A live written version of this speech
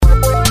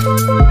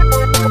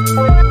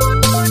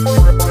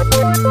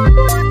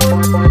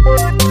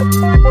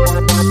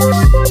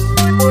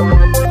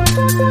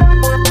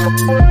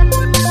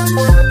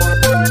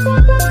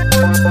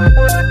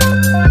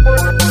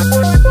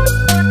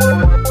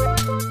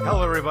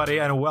everybody,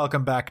 and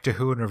welcome back to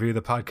Who in Review,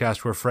 the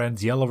podcast where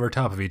friends yell over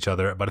top of each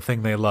other about a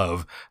thing they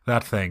love.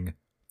 That thing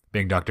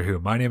being Doctor Who.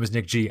 My name is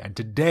Nick G, and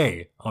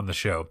today on the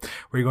show,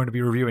 we're going to be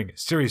reviewing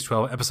Series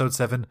 12, Episode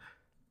 7,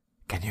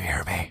 Can You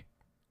Hear Me?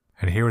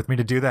 And here with me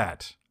to do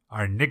that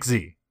are Nick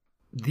Z.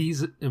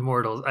 These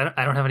immortals.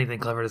 I don't have anything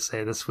clever to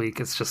say this week.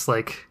 It's just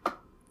like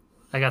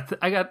I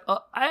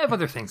have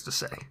other things to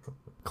say.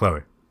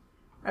 Chloe.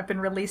 I've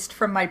been released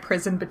from my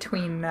prison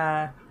between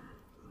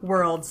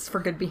worlds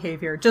for good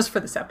behavior just for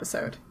this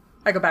episode.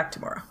 I go back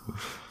tomorrow.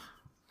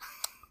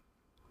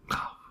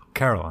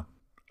 Caroline.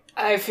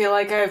 I feel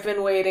like I've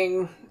been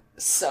waiting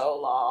so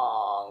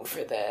long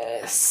for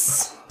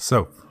this.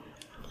 So.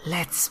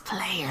 Let's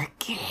play a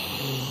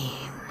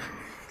game.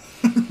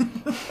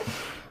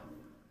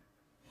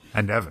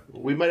 And Evan.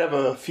 We might have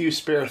a few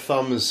spare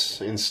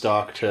thumbs in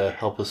stock to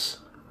help us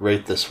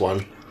rate this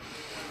one.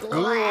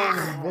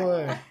 Oh,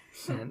 boy.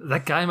 Man,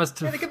 that guy must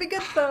have... They could be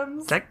good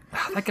thumbs. That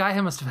guy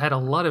must have had a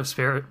lot of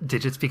spare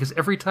digits because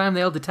every time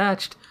they all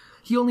detached,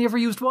 he only ever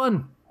used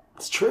one.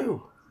 It's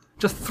true.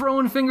 Just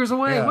throwing fingers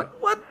away. Yeah.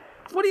 What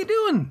are you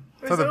doing?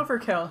 It was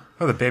overkill.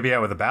 Oh, the baby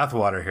out with the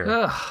bathwater here.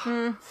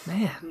 Ugh,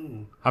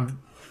 man.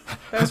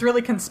 That was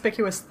really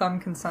conspicuous thumb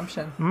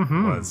consumption.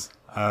 Was.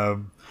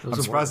 I'm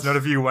surprised none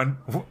of you went...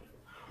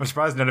 I'm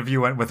surprised none of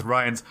you went with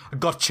Ryan's,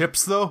 got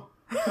chips, though?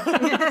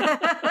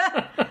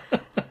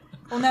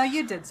 Well, now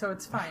you did, so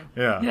it's fine.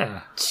 Yeah.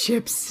 Yeah.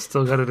 Chips.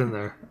 Still got it in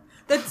there.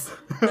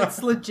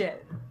 That's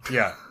legit.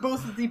 Yeah.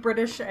 Both the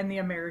British and the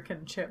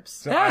American chips.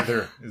 So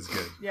either is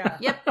good. Yeah.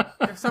 Yep.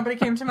 If somebody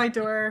came to my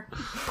door,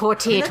 that's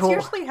Potato.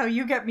 usually how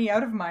you get me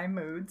out of my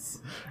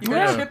moods. You got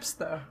Yeah. chips,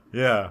 though.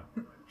 Yeah.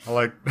 I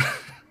like...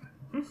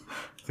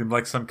 Seemed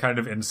like some kind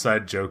of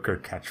inside joke or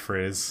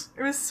catchphrase.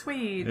 It was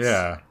sweet.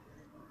 Yeah.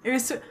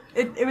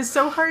 It was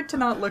so hard to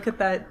not look at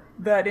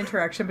that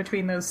interaction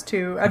between those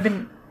two. I've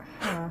been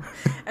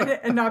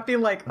and not be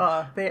like,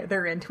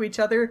 they're into each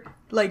other.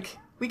 Like,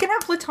 we can have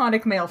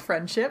platonic male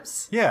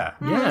friendships. Yeah.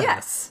 Yeah.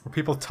 Yes. Where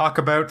people talk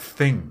about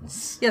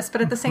things. Yes,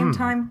 but at the same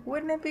time,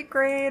 wouldn't it be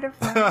great if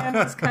Ryan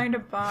was kind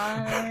of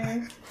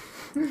bi?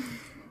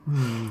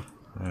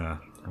 Yeah.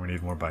 We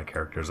need more bi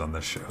characters on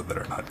this show that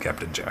are not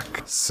Captain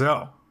Jack.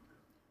 So,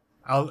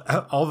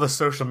 all the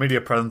social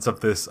media presence of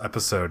this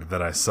episode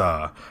that I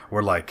saw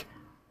were like,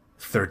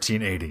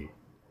 1380,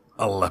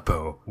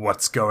 Aleppo,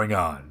 what's going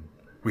on?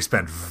 We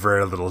spent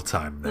very little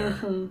time there.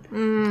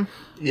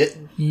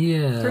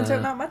 Yeah. Turns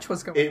out not much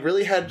was going on. It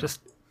really had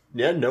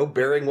no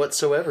bearing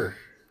whatsoever.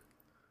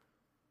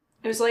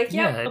 It was like,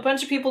 Yeah. a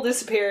bunch of people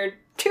disappeared.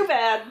 Too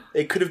bad.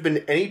 It could have been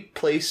any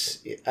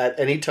place at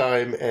any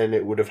time, and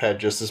it would have had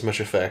just as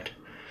much effect.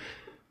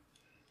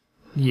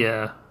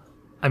 Yeah.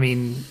 I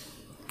mean,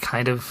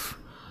 kind of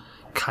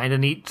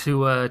neat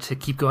to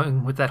keep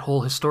going with that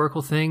whole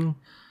historical thing.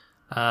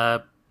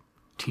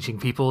 Teaching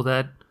people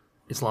that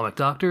Islamic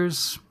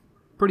doctors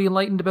pretty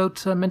enlightened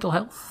about mental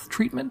health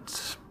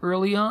treatment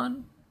early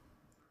on.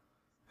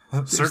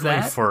 Certainly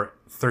that? for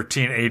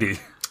 1380.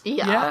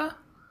 Yeah.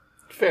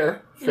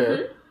 Fair.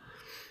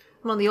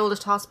 One of the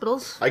oldest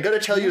hospitals. I gotta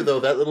tell you,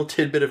 though, that little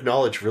tidbit of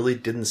knowledge really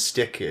didn't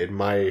stick in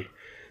my...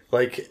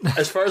 Like,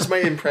 as far as my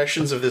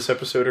impressions of this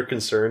episode are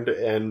concerned,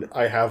 and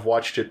I have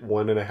watched it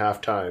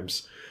 1.5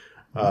 times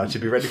to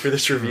be ready for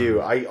this review,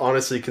 I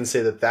honestly can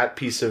say that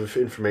piece of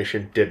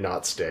information did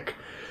not stick.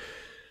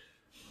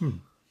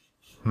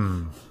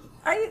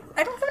 I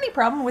don't have any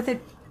problem with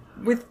it,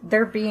 with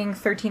there being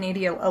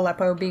 1380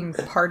 Aleppo being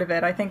part of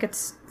it. I think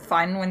it's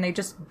fine when they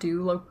just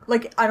do,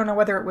 I don't know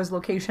whether it was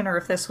location or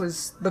if this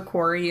was the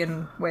quarry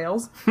in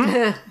Wales.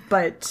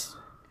 But,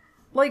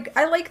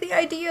 I like the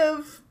idea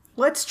of,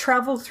 let's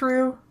travel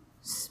through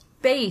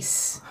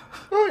space.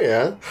 Oh,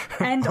 yeah.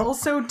 And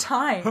also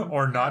time.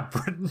 Or not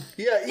Britain.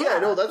 Yeah,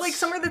 no, that's... Like,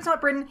 somewhere that's not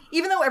Britain,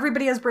 even though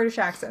everybody has British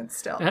accents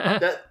still.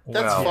 That's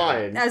Well.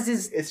 fine. As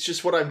is... It's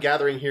just what I'm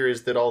gathering here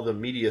is that all the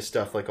media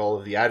stuff, like all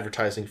of the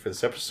advertising for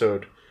this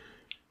episode,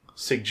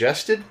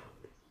 suggested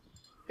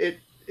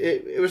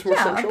it was more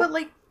Yeah,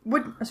 central.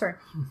 but sorry.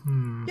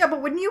 Yeah,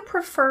 but wouldn't you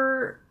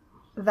prefer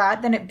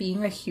that than it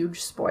being a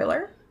huge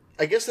spoiler?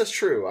 I guess that's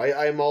true.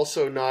 I'm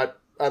also not...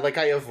 I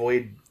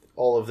avoid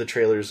all of the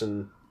trailers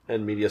and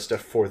media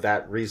stuff for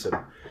that reason,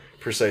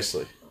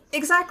 precisely.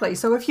 Exactly.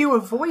 So if you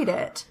avoid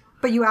it,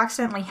 but you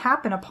accidentally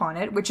happen upon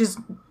it, which is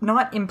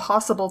not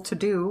impossible to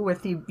do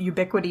with the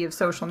ubiquity of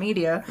social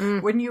media,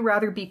 wouldn't you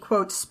rather be,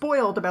 quote,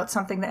 spoiled about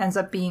something that ends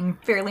up being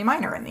fairly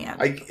minor in the end?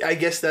 I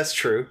guess that's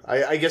true.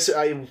 I guess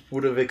I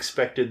would have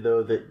expected,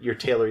 though, that you're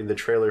tailoring the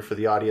trailer for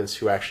the audience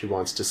who actually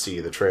wants to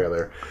see the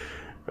trailer.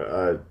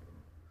 I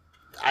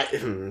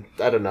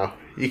don't know.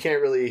 You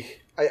can't really...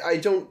 I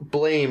don't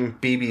blame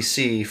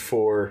BBC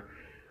for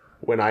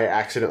when I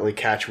accidentally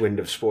catch wind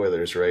of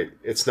spoilers, right?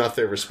 It's not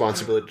their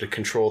responsibility to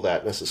control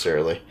that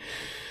necessarily.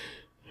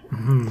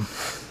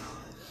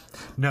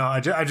 No, I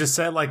just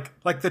said,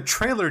 the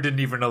trailer didn't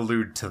even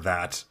allude to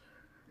that.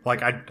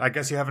 I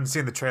guess you haven't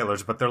seen the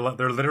trailers, but they're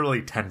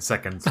literally 10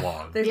 seconds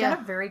long. They've done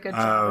a very good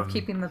job of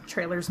keeping the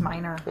trailers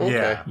minor.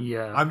 Okay.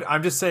 Yeah.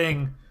 I'm just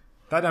saying,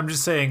 That I'm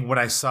just saying, when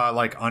I saw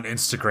like on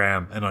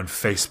Instagram and on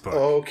Facebook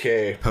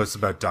Okay. posts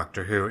about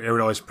Doctor Who, it would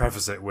always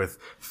preface it with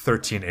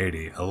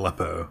 1380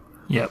 Aleppo.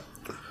 Yep.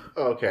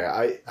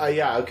 Okay.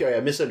 I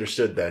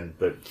misunderstood then,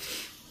 but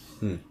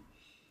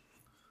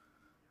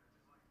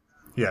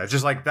Yeah,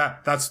 just like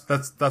that.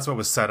 That's what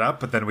was set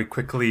up, but then we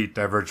quickly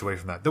diverged away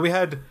from that. Then we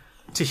had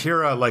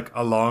Tahira like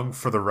along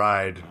for the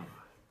ride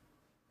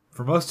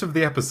for most of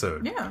the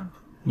episode. Yeah.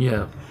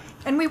 Yeah.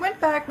 And we went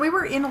back, we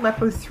were in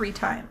Aleppo 3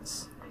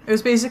 times. It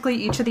was basically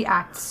each of the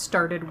acts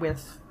started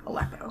with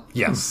Aleppo.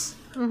 Yes.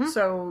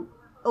 So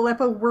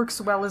Aleppo works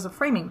well as a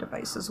framing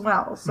device as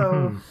well.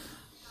 So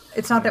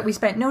it's not that we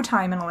spent no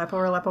time in Aleppo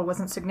or Aleppo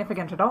wasn't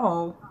significant at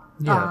all.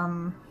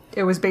 Yeah.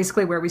 It was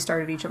basically where we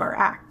started each of our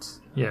acts.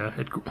 Yeah,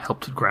 it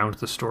helped ground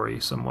the story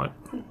somewhat.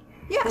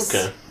 Yes.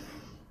 okay.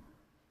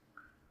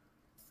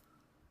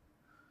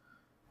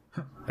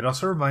 It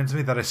also reminds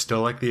me that I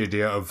still like the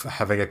idea of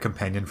having a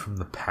companion from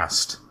the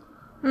past.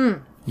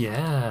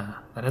 Yeah,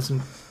 that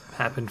hasn't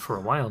happened for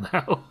a while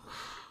now.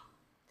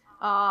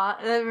 Aw,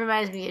 that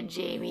reminds me of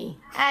Jamie.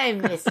 I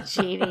miss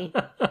Jamie.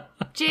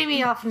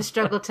 Jamie often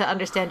struggled to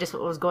understand just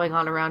what was going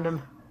on around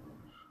him.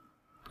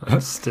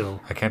 But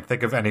still. I can't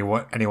think of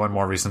anyone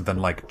more recent than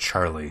like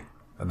Charlie,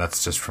 and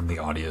that's just from the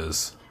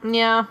audios.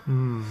 Yeah.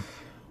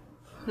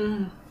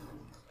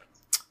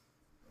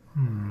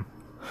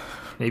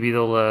 Maybe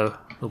they'll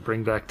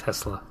bring back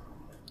Tesla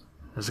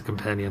as a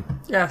companion.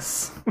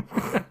 Yes.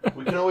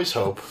 We can always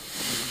hope.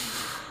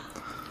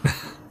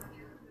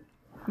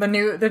 The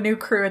new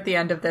crew at the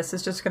end of this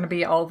is just going to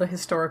be all the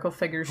historical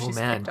figures Oh she's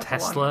man, picked up along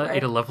Tesla, the way.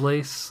 Ada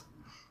Lovelace,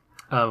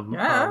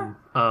 Yeah.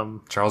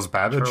 Charles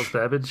Babbage. Charles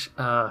Babbage,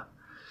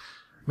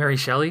 Mary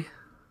Shelley.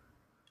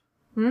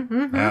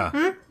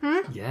 Yeah.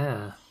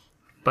 Yeah,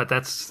 but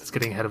that's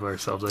getting ahead of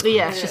ourselves. I think.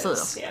 Yeah, it's just a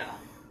little. Yeah.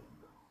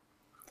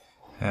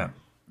 Yeah.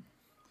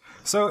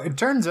 So it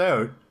turns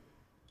out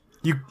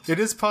it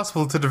is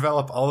possible to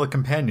develop all the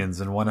companions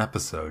in one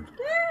episode.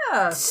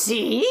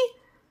 See?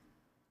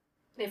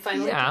 They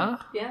finally Yeah.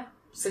 yeah.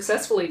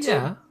 Successfully too.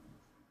 Yeah.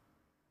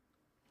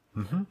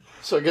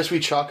 So I guess we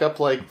chalk up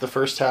like the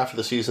first half of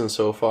the season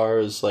so far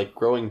as like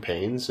growing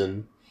pains,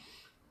 and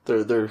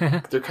they're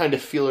kind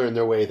of feeling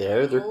their way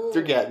there.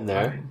 They're getting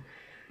there.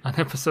 On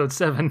episode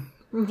 7,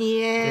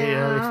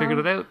 Yeah. they figured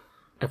it out.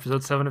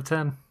 Episode 7 of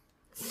 10.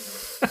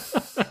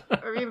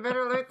 Are you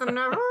better late than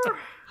never?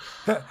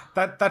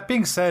 That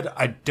being said,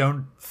 I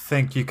don't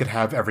think you could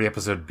have every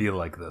episode be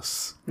like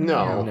this.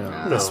 No,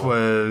 No. This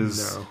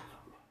was No.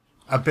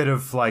 a bit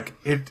of like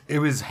it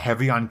was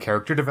heavy on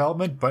character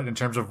development, but in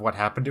terms of what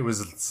happened, it was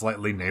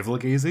slightly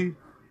navel-gazy,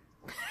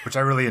 which I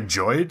really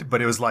enjoyed,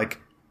 but it was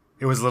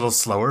a little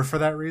slower for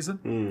that reason.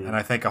 And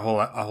I think a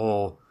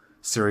whole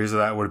series of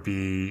that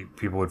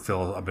people would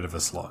feel a bit of a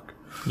slog.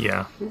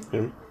 Yeah.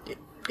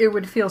 It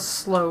would feel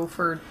slow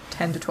for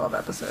 10 to 12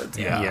 episodes.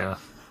 Yeah.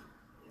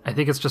 I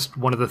think it's just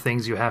one of the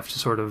things you have to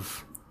sort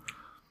of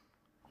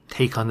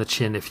take on the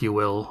chin, if you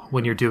will,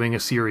 when you're doing a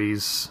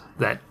series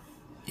that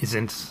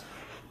isn't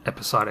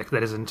episodic,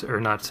 isn't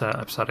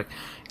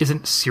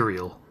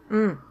serial.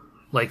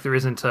 Like, there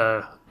isn't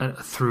a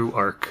through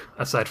arc,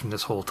 aside from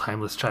this whole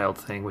Timeless Child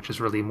thing, which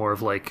is really more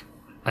of like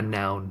a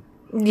noun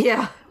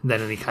Yeah.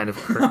 than any kind of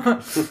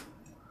arc.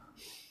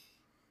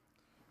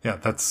 Yeah,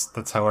 that's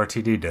how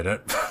RTD did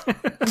it.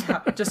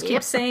 Just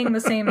keep saying the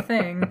same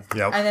thing.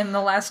 Yep. And then in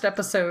the last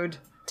episode,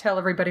 tell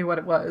everybody what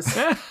it was.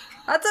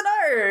 That's an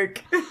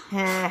arc!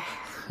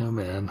 Oh,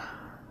 man.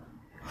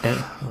 And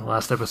the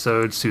last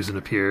episode, Susan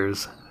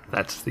appears.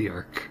 That's the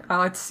arc.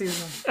 Oh, it's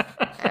Susan.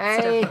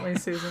 Hey. Definitely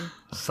Susan.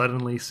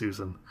 Suddenly,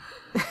 Susan.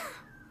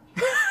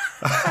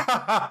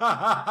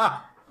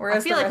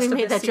 Whereas I feel the like we rest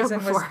made of the that joke season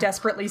was before.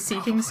 desperately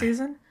seeking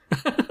Susan.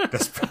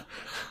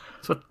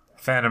 So,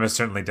 Phantom is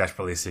certainly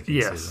desperately seeking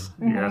yes. Susan.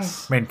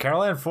 Yes. I mean,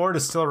 Carol Ann Ford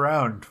is still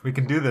around. We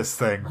can do this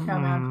thing.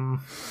 Come on.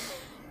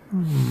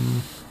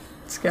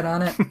 Let's get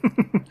on it.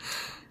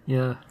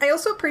 Yeah. I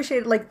also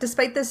appreciate, like,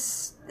 despite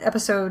this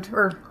episode,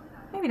 or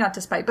maybe not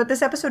despite, but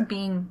this episode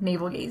being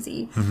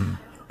navel-gazy,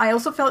 I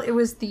also felt it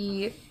was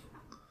the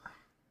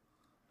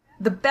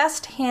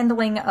best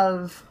handling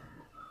of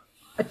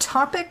a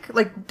topic.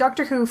 Like,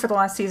 Doctor Who for the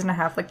last season and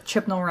a half, like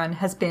Chibnall Run,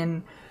 has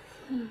been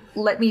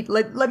let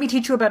me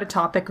teach you about a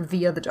topic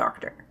via the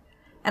Doctor.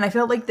 And I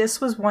felt like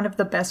this was one of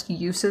the best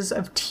uses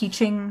of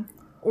teaching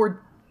or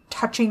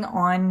touching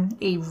on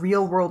a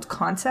real world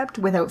concept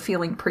without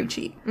feeling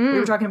preachy. We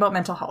were talking about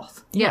mental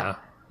health. Yeah.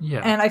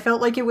 Yeah. And I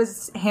felt like it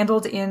was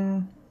handled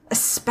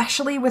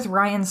especially with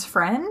Ryan's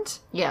friend.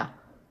 Yeah.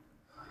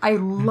 I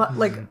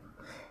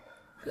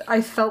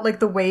felt like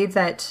the way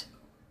that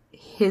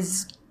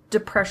his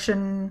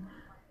depression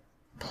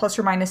plus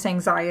or minus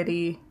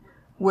anxiety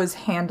was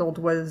handled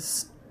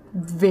was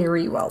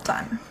very well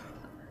done.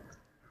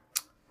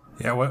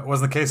 Yeah, what was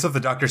the case of the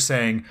Doctor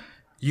saying,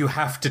 you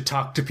have to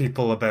talk to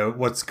people about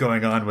what's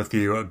going on with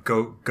you.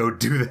 Go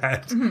do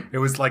that. It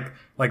was like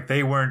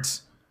they weren't.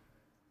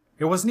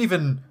 It wasn't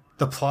even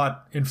the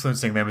plot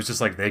influencing them. It was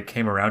just like they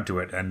came around to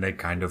it and they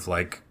kind of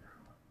like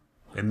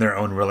in their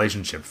own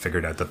relationship,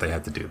 figured out that they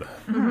had to do that.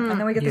 And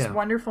then we get this Yeah.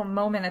 wonderful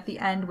moment at the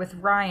end with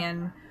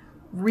Ryan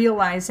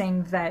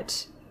realizing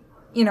that,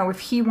 you know, if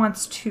he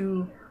wants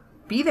to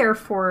be there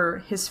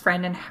for his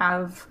friend and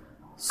have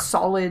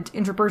solid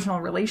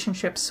interpersonal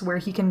relationships where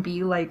he can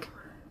be like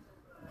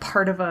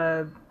part of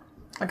a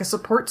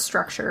support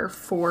structure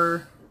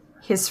for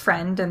his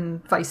friend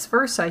and vice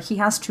versa, he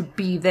has to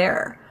be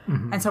there.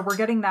 And so we're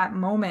getting that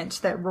moment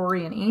that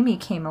Rory and Amy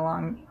came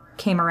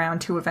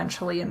around to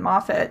eventually in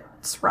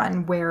Moffat's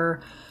run, where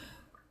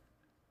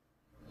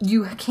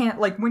you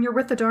can't, like, when you're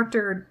with the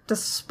Doctor,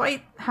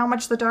 despite how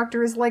much the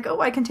Doctor is like,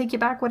 oh, I can take you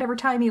back whatever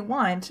time you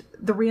want,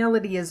 the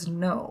reality is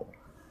no.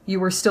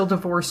 You are still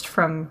divorced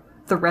from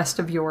the rest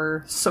of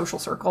your social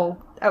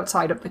circle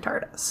outside of the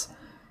TARDIS.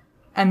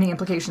 And the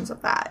implications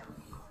of that.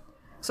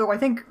 So I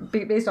think,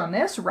 based on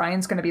this,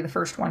 Ryan's going to be the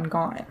first one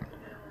gone.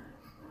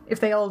 If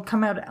they all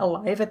come out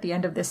alive at the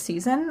end of this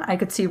season, I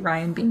could see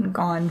Ryan being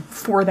gone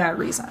for that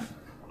reason.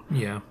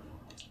 Yeah.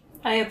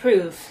 I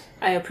approve.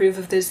 I approve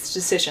of this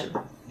decision.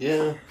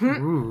 Yeah.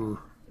 Ooh.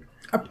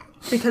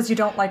 Because you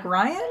don't like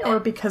Ryan,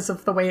 or because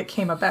of the way it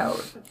came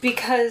about?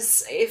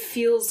 Because it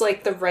feels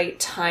like the right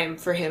time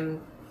for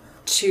him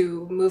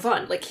to move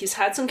on. Like, he's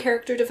had some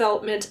character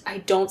development. I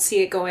don't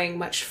see it going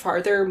much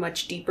farther,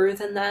 much deeper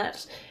than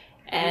that.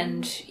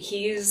 And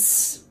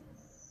he's,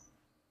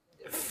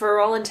 for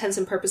all intents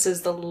and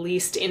purposes, the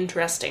least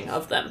interesting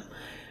of them.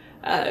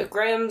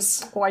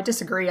 Graham's... Oh, I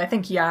disagree. I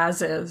think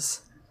Yaz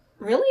is.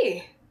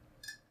 Really?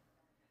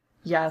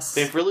 Yes.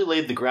 They've really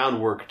laid the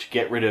groundwork to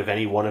get rid of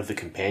any one of the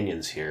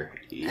companions here,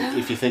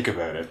 if you think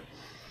about it.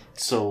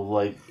 So,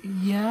 like...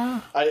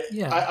 Yeah.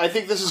 I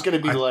think this is going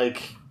to be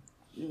like...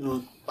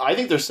 I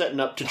think they're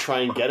setting up to try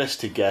and get us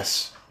to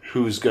guess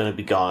who's going to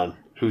be gone,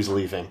 who's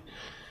leaving.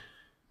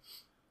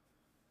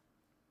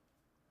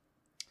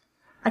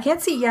 I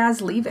can't see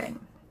Yaz leaving.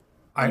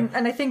 I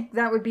And I think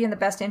that would be in the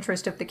best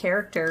interest of the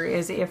character,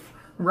 is if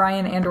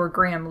Ryan and or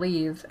Graham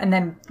leave, and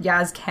then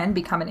Yaz can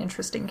become an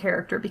interesting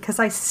character, because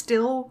I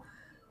still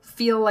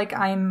feel like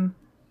I'm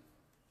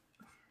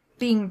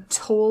being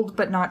told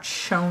but not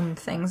shown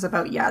things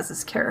about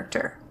Yaz's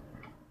character.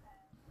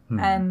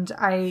 And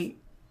I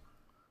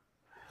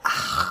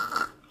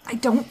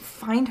don't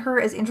find her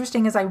as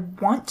interesting as I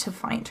want to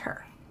find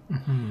her.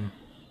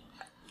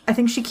 I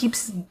think she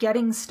keeps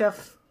getting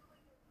stuff.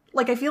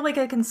 Like, I feel like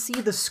I can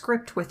see the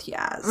script with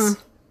Yaz.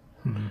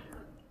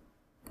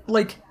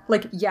 Like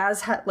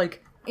Yaz had,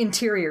 like,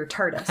 interior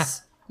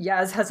TARDIS.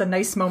 Yaz has a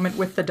nice moment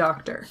with the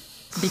Doctor.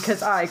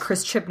 Because I,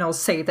 Chris Chibnall,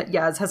 say that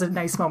Yaz has a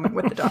nice moment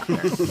with the Doctor.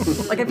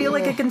 Like, I feel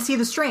like I can see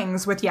the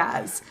strings with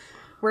Yaz.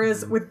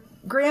 Whereas with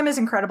Graham is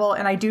incredible,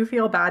 and I do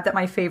feel bad that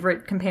my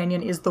favorite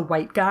companion is the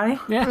white guy.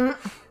 Yeah.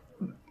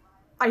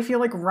 I feel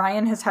like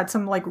Ryan has had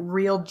some, like,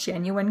 real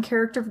genuine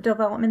character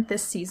development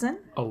this season.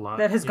 A lot.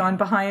 That has gone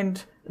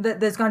behind,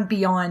 that's gone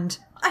beyond,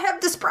 I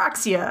have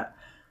dyspraxia.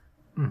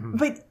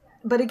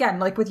 But again,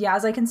 like with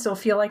Yaz, I can still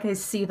feel like I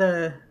see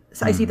the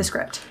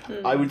script.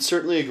 I would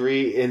certainly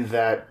agree in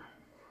that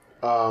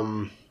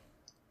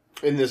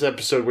in this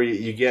episode where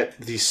you get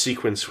the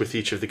sequence with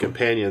each of the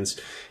companions,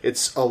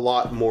 it's a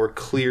lot more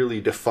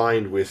clearly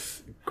defined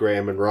with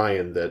Graham and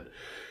Ryan that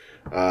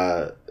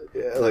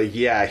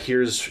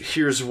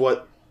here's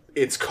what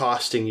it's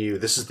costing you.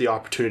 This is the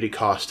opportunity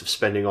cost of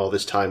spending all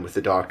this time with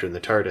the Doctor and the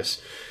TARDIS.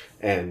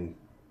 And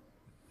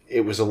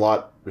it was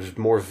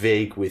more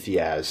vague with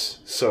Yaz.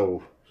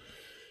 So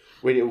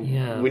when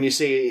you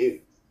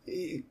say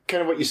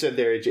kind of what you said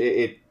there,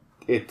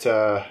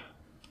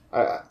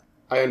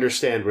 I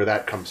understand where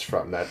that comes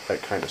from. That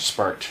kind of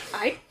sparked.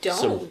 I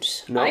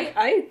don't. No?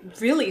 I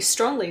really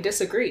strongly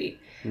disagree.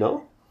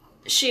 No?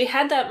 She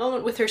had that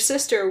moment with her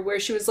sister where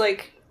she was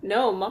like,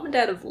 no, Mom and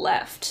Dad have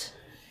left.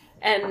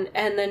 And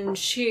then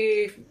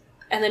she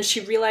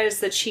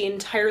realized that she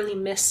entirely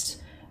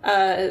missed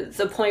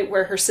the point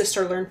where her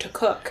sister learned to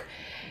cook.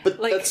 But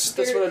Like, that's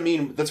what I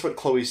mean. That's what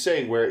Chloe's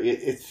saying, where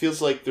it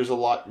feels like there's a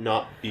lot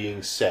not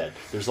being said.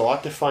 There's a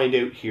lot to find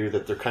out here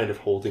that they're kind of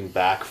holding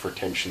back for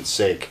tension's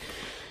sake.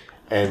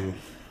 And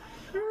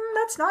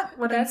That's not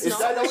what I'm That's saying. is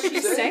that what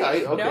you're saying? I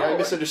No.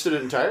 misunderstood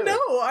it entirely. No,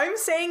 I'm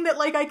saying that,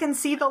 like, I can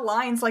see the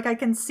lines, like, I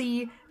can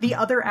see the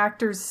other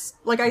actors,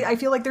 like, I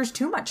feel like there's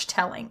too much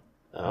telling.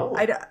 Oh.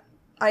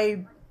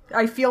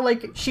 I feel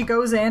like she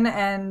goes in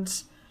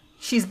and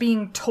she's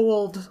being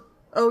told,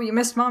 oh, you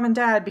missed Mom and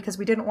Dad because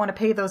we didn't want to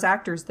pay those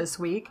actors this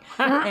week.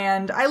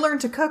 And I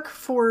learned to cook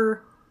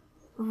for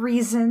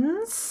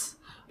reasons.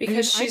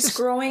 Because she's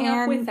growing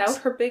up and- without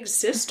her big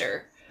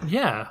sister.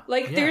 Yeah.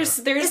 Like, Yeah. there's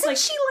Isn't like...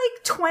 she,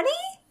 like, 20?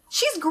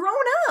 She's grown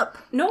up.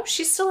 No,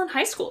 she's still in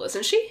high school,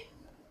 isn't she?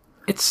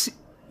 It's.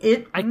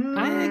 I I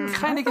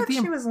kind of get thought the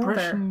she was older.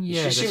 impression. Yeah,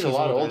 She that seemed a she's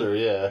lot older,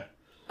 yeah.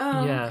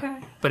 Oh, Yeah. okay.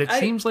 But it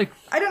seems like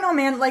I don't know,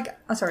 man. Like,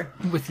 oh, sorry.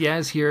 with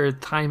Yaz here,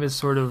 time is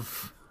sort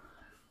of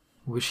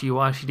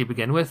wishy-washy to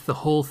begin with. The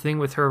whole thing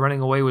with her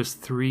running away was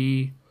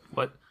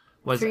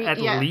at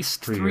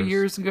least 3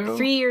 years ago.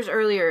 3 years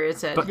earlier, it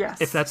said. But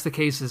Yes. if that's the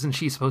case, isn't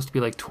she supposed to be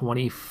like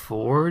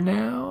 24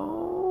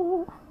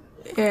 now?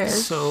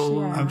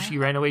 So she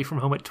ran away from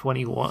home at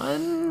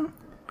 21?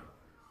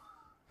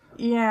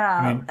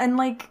 Yeah, and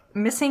like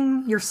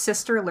missing your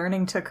sister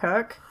learning to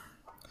cook.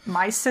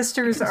 My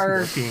sisters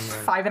are being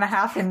a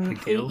 5.5 and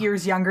 8 deal.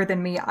 years younger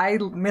than me. I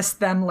missed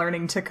them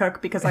learning to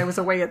cook because I was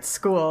away at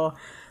school.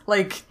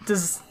 Like,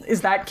 is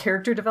that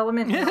character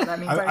development? No, that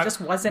means I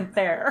just wasn't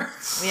there.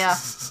 Yeah.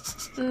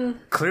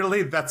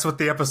 Clearly, that's what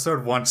the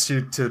episode wants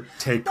you to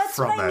take That's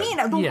from what I it.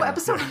 mean. The Yeah.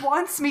 episode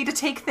wants me to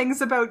take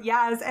things about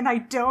Yaz, and I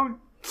don't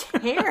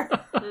care.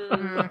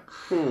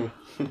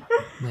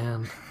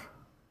 Man.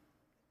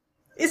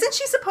 Isn't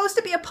she supposed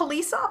to be a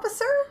police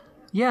officer?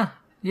 Yeah,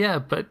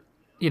 but,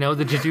 the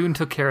Jadoon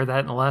took care of that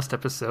in the last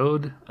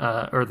episode,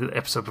 or the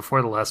episode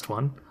before the last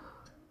one.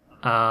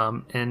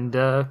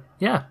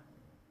 Yeah.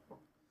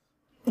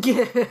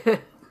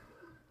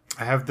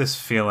 I have this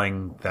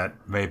feeling that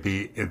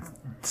maybe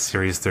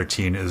Series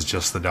 13 is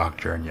just the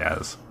Doctor and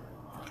Yaz.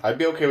 I'd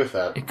be okay with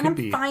that. It And could I'm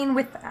be. fine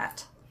with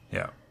that.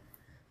 Yeah.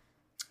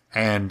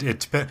 And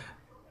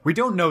we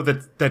don't know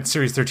that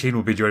Series 13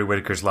 will be Jodie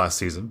Whittaker's last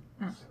season.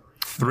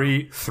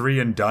 Three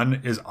and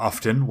done is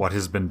often what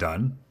has been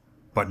done,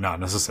 but not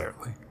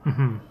necessarily.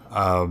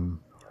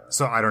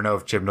 So I don't know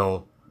if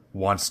Chibnall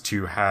wants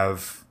to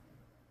have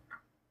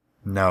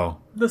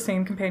The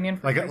same companion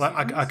for like three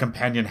seasons. a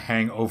companion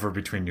hangover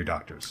between new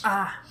Doctors.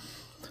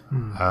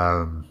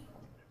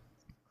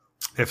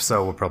 If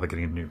so, we're probably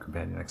getting a new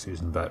companion next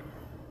season. But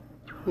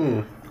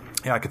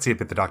yeah, I could see it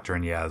with the Doctor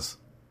and Yaz.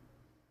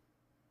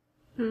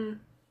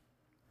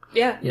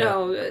 Yeah,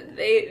 no,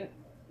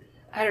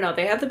 I don't know,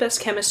 they have the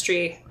best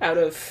chemistry out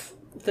of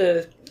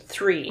the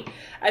three.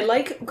 I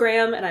like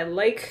Graham and I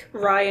like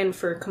Ryan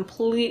for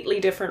completely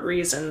different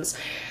reasons.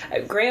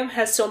 Graham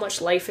has so much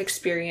life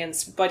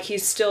experience, but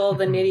he's still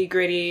the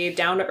nitty-gritty,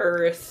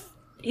 down-to-earth.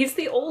 He's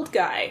the old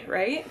guy,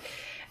 right?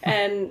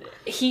 And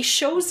he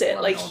shows it.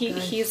 Like,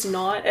 he's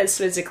not as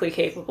physically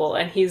capable,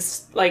 and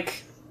he's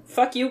like,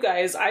 fuck you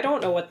guys, I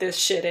don't know what this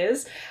shit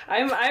is.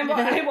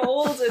 I'm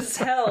old as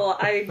hell.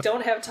 I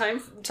don't have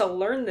time to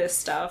learn this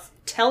stuff.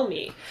 Tell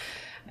me.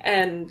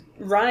 And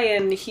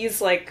Ryan, he's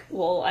like,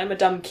 well, I'm a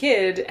dumb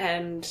kid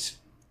and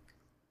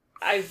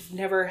I've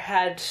never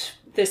had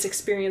this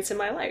experience in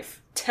my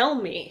life. Tell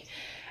me.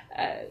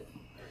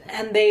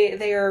 And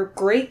they are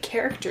great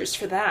characters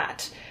for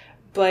that.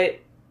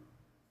 But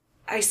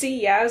I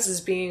see Yaz as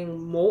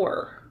being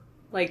more.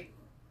 Like,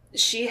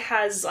 she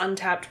has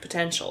untapped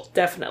potential,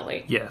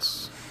 definitely.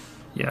 Yes.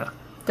 Yeah.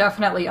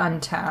 Definitely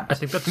untapped. I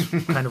think that's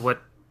kind of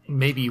what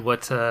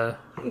some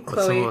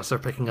of us are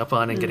picking up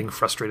on and getting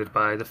frustrated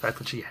by, the fact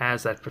that she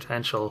has that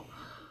potential,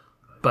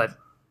 but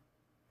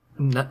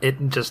it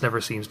just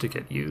never seems to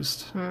get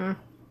used.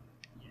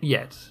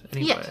 Yet,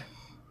 anyway. Yet.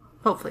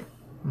 Hopefully.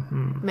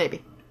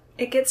 Maybe.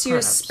 It gets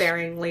used Perhaps.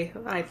 sparingly,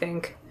 I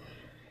think.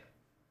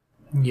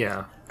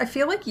 Yeah. I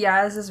feel like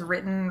Yaz is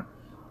written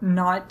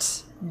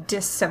not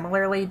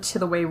dissimilarly to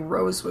the way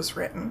Rose was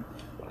written.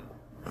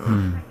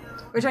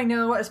 Which I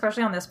know,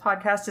 especially on this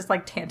podcast, is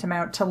like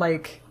tantamount to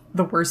like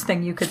the worst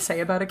thing you could say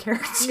about a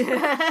character.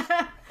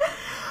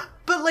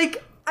 But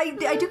like, I do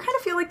kind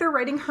of feel like they're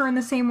writing her in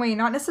the same way,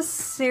 not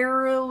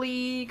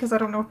necessarily, because I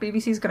don't know if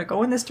BBC is going to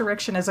go in this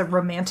direction, as a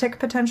romantic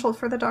potential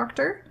for the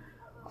Doctor.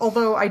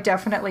 Although I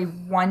definitely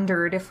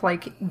wondered if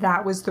like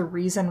that was the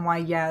reason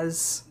why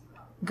Yaz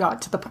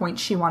got to the point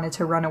she wanted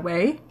to run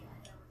away.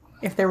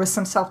 If there was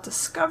some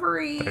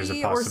self-discovery There's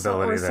a or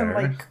possibility some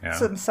there, like yeah.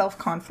 some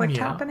self-conflict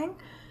Yeah. happening.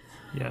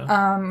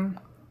 Yeah.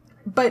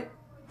 But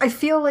I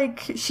feel like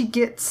she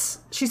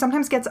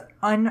sometimes gets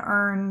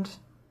unearned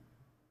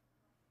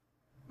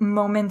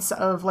moments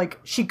of like,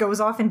 she goes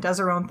off and does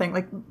her own thing.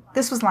 Like,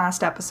 this was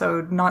last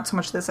episode, not so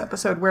much this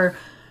episode, where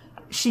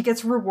she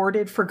gets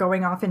rewarded for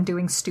going off and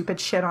doing stupid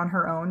shit on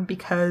her own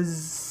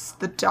because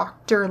the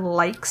Doctor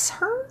likes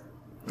her.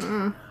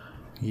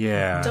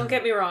 Yeah. Don't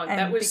get me wrong, And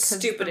that was because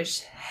stupid as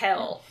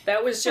hell.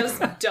 That was just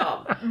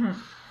dumb.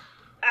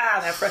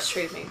 That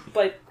frustrated me.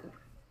 But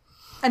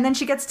And then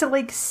she gets to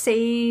like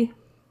say,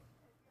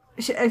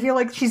 I feel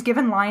like she's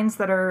given lines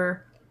that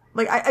are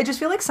like, I just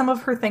feel like some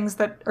of her things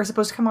that are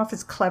supposed to come off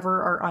as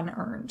clever are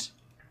unearned.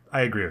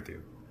 I agree with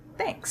you.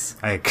 Thanks.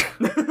 I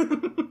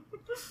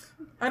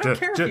don't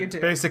care if you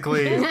do.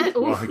 Basically,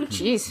 well,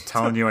 Jeez.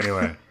 telling you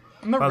anyway.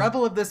 I'm the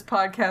rebel of this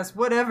podcast,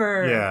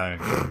 whatever. Yeah,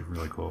 it'd be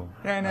really cool.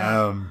 I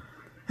know.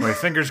 My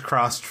fingers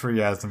crossed for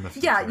Yaz in the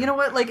future. Yeah, you know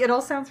what? Like, it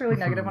all sounds really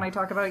negative when I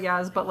talk about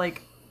Yaz, but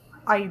like,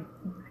 I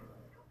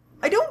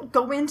don't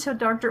go into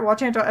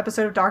watching an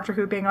episode of Doctor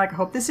Who being like, I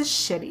hope this is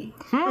shitty.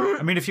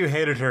 I mean, if you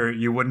hated her,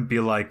 you wouldn't be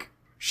like,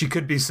 she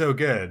could be so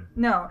good.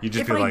 No. You'd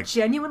just if be I like-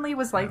 genuinely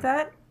was like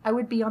that, I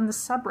would be on the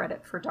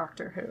subreddit for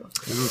Doctor Who,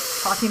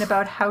 talking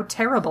about how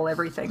terrible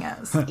everything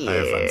is. I have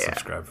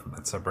unsubscribed from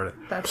that subreddit.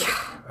 That's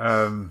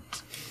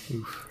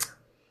it.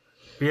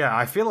 But yeah,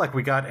 I feel like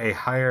we got a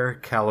higher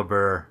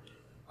caliber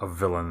of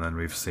villain than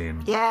we've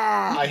seen.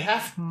 Yeah.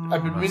 I've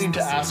been meaning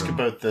to ask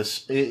about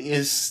this.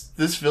 Is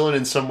this villain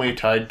in some way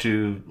tied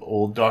to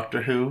old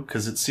Doctor Who?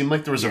 Because it seemed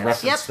like there was a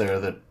reference Yep. there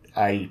that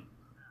I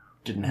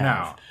didn't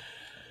have. No.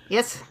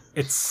 Yes.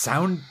 it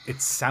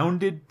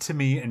sounded to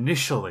me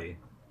initially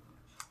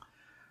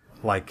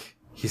like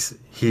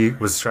he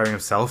was describing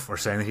himself or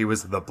saying that he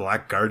was the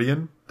Black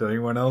Guardian. Did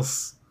anyone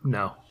else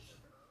No.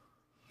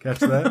 catch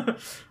that?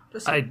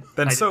 I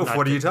Then, did Soph, not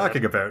what are you get that.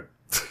 talking about?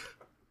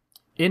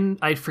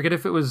 I forget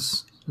if it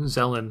was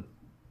Zelen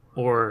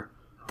or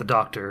the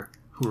Doctor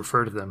who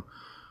referred to them,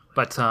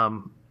 but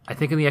I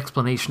think in the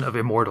explanation of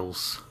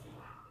Immortals,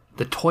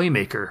 the toy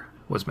maker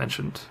was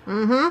mentioned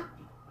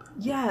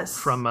Yes.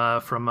 from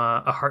a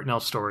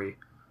Hartnell story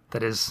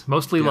that is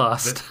mostly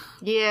lost.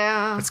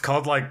 Yeah. It's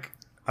called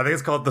I think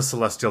it's called the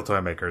Celestial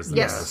Toymakers. That's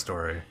Yes. the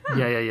story.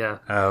 Yeah.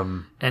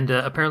 And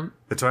apparently,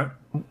 The toy.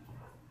 okay,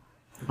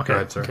 Go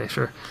ahead, sir. okay,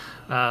 sure.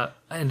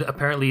 And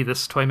apparently,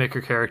 this toy maker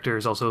character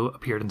has also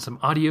appeared in some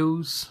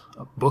audios,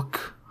 a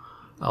book,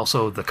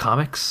 also the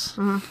comics.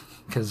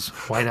 Because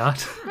why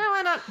not? No,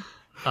 why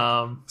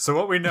not? So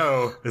what we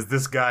know is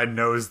this guy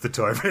knows the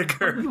toy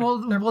maker.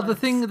 Well, the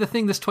thing,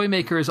 this toy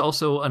maker is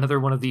also another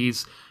one of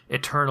these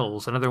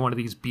Eternals, another one of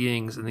these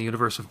beings in the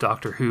universe of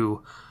Doctor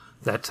Who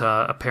that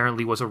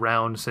apparently was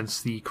around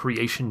since the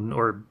creation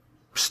or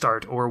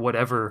start or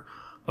whatever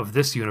of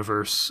this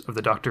universe, of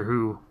the Doctor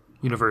Who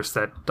universe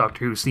that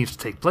Doctor Who seems to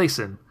take place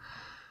in,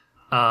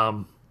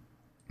 and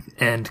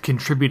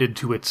contributed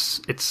to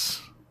its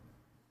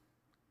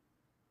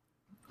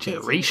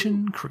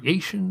generation,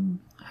 creation,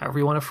 however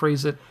you want to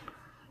phrase it,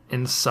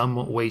 in some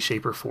way,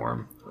 shape, or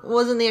form.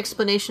 Wasn't the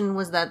explanation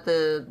was that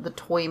the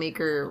toy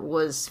maker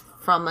was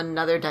from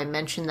another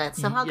dimension that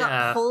somehow Yeah.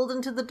 got pulled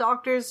into the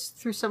Doctors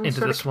through some Into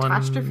sort of this one,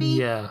 catastrophe?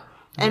 yeah.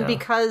 And yeah.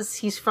 because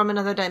he's from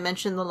another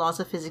dimension, the laws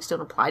of physics don't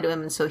apply to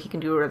him, and so he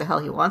can do whatever the hell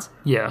he wants.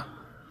 Yeah.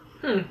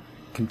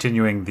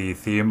 Continuing the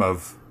theme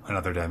of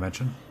another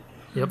dimension.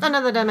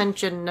 Another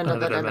dimension, another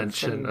Another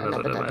dimension, dimension,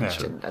 another another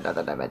dimension,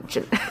 another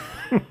dimension.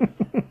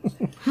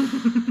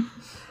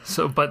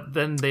 So, but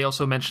then they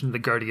also mentioned the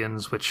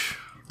Guardians, which,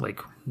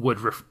 would,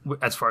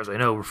 as far as I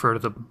know, refer to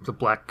the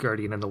Black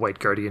Guardian and the White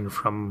Guardian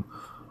from,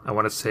 I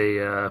want to say,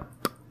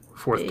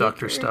 Fourth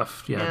Doctor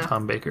stuff. Yeah,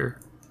 Tom Baker.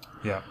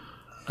 Yeah.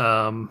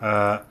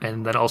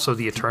 And then also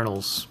the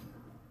Eternals,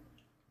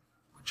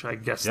 which I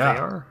guess Yeah. they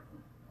are.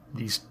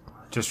 These,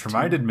 Just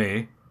reminded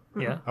me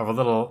yeah. of a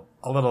little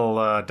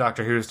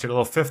Doctor Who's a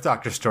little Fifth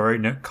Doctor story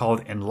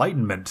called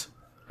Enlightenment,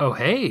 Oh,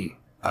 hey.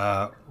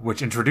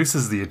 which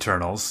introduces the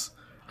Eternals,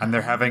 and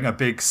they're having a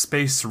big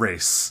space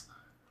race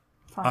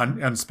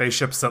on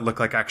spaceships that look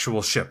like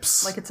actual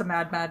ships. Like it's a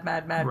mad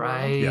world.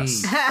 Right.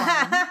 Yes.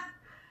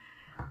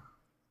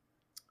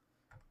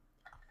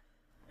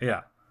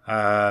 Yeah.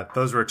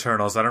 Those were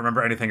Eternals. I don't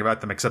remember anything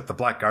about them except the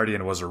Black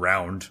Guardian was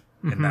around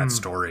in that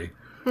story.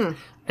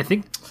 I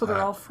think So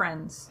they're all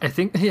friends. I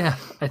think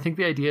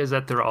the idea is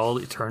that they're all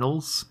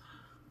Eternals,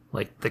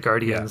 like the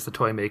Guardians, the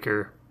Toy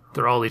Maker.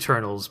 They're all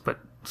Eternals, but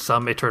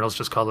some Eternals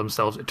just call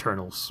themselves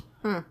Eternals.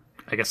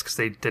 I guess because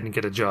they didn't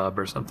get a job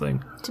or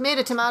something.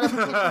 Tomato,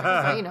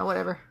 potato,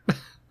 whatever.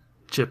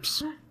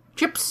 Chips.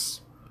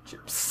 Chips.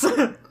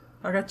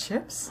 I got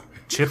chips.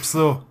 Chips,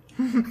 though.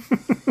 All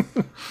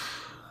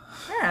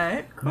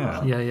right, cool.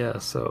 Yeah. Yeah.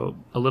 So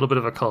a little bit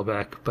of a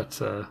callback, but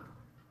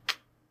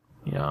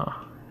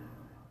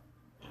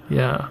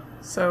yeah.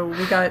 So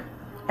we got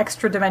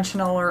extra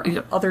dimensional or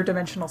Yep. other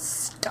dimensional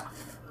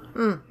stuff.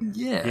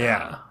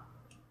 Yeah.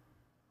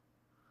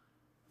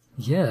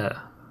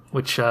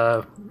 Which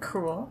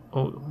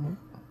Cool.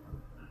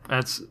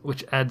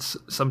 adds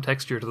some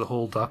texture to the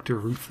whole Dr.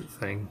 Ruth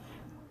thing.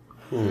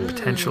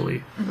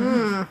 Potentially.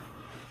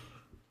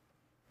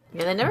 Yeah,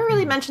 they never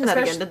really mentioned that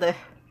again, Especially- did they?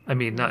 I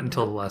mean, not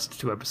until the last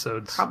 2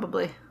 episodes.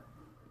 Probably.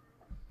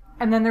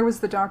 And then there was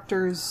the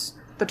Doctor's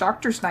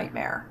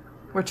nightmare,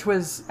 which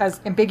was as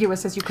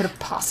ambiguous as you could have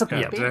possibly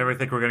Yeah. been. Did everybody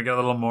think we're going to get a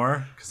little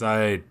more? Because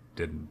I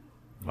didn't.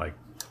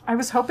 I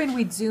was hoping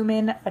we'd zoom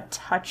in a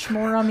touch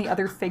more on the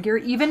other figure,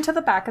 even to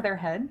the back of their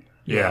head,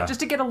 Yeah. just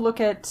to get a look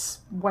at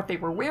what they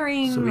were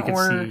wearing, So we could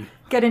or see-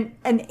 get an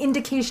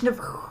indication of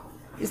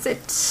is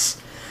it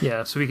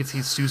Yeah, so we could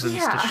see Susan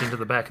Yeah. stitched into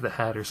the back of the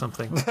hat or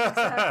something.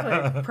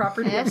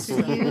 property of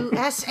Susan.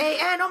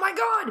 SUSAN, oh my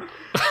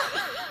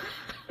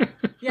god!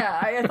 Yeah,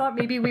 I thought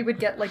maybe we would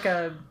get like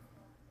a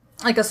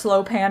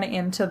slow pan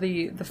into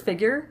the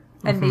figure,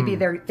 and maybe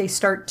they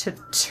start to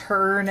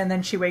turn, and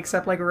then she wakes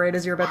up right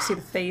as you're about to see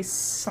the face,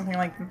 something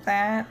like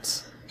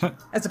that,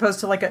 as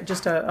opposed to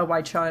just a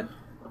wide shot.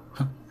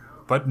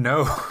 But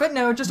no. But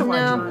no, just a wide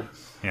shot.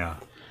 Yeah.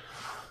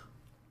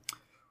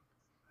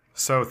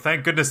 So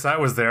thank goodness that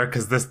was there,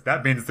 because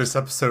that means this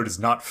episode is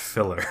not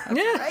filler.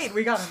 Right,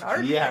 we got an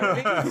arc.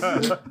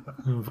 Yeah,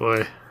 Oh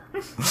boy.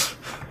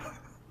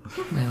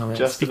 Man,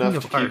 just speaking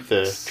enough to of keep the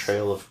arcs-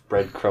 trail of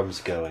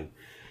breadcrumbs going.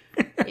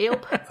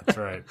 Yep. That's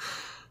right.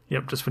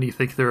 Yep, just when you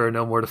think there are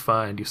no more to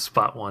find, you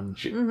spot one.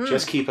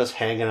 Just keep us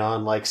hanging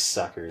on like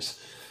suckers.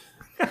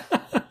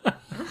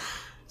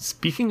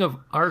 Speaking of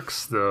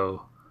arcs,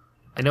 though,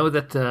 I know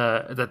that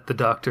that the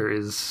Doctor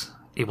is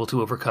able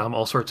to overcome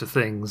all sorts of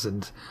things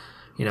and,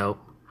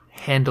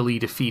 handily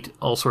defeat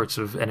all sorts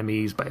of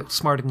enemies by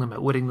outsmarting them,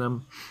 outwitting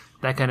them,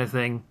 that kind of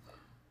thing.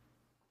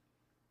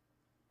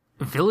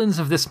 villains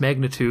of this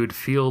magnitude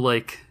feel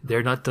like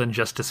they're not done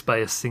justice by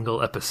a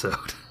single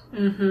episode.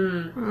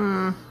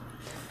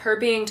 Her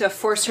being to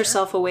force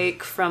herself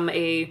awake from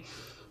a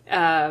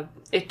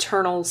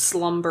eternal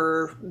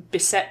slumber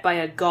beset by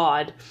a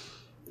god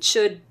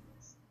should,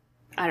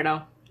 I don't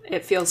know,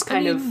 it feels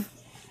kind of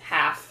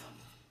half.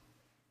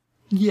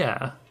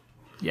 Yeah.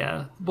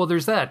 Well,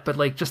 there's that, but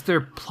like just their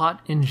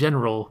plot in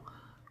general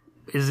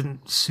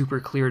isn't super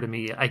clear to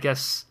me. I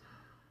guess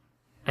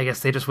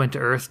they just went to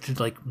Earth to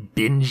like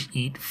binge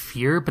eat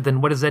fear, but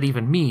then what does that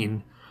even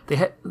mean? They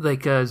had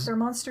like They're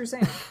Monsters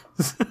Inc.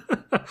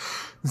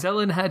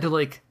 Zelen had to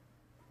like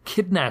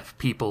kidnap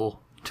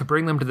people to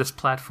bring them to this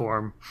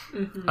platform,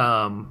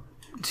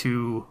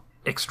 to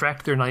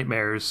extract their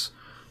nightmares,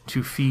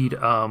 to feed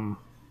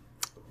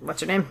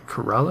What's her name?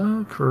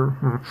 Cruella?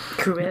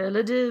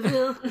 Cruella de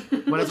Vil.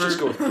 Whatever. Just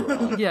go with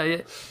Cruella.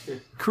 Yeah.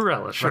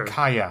 Cruella, sure.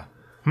 Rakaya.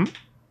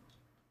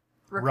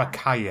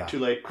 Rakaya. Too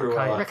late,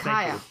 Cruella.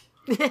 Rakaya.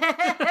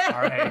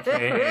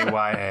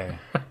 Rakaya.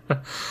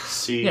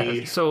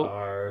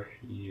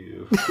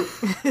 C-R-U.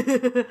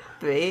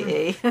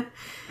 Bae.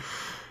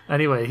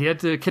 Anyway, he had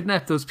to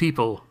kidnap those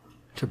people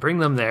to bring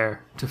them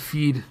there to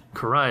feed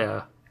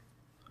Rakaya.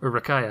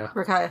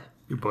 Rakaya.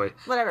 Good boy.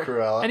 Whatever.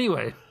 Cruella.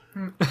 Anyway,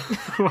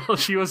 while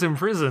she was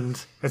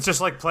imprisoned, It's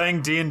just like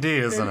playing D&D,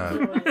 isn't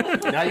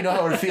it? Now you know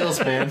how it feels,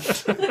 man.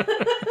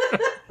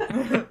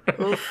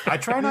 I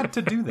try not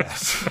to do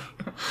that.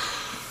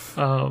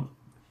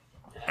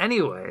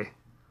 anyway,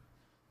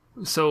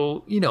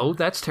 so,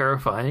 that's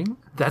terrifying.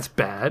 That's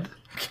bad.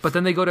 But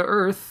then they go to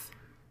Earth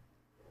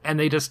and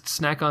they just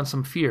snack on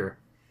some fear.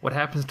 What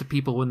happens to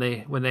people when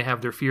they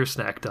have their fear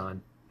snacked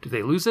on? Do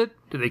they lose it?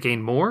 Do they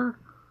gain more?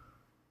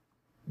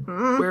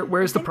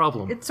 Where's the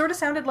problem? It sort of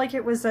sounded like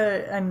it was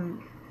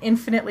an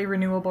infinitely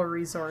renewable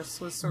resource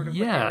was sort of what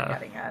they were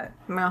getting at.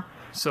 No.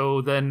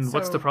 So then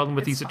what's So the problem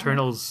with it's these fine.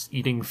 Eternals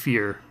eating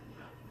fear?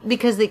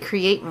 Because they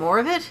create more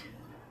of it?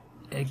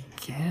 I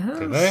guess.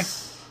 Do they?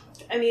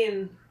 I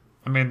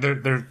mean,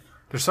 They're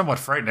somewhat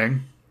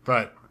frightening,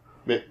 but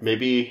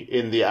Maybe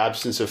in the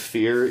absence of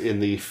fear, in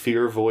the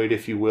fear void,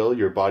 if you will,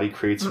 your body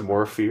creates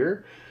more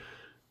fear.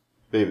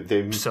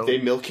 They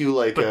milk you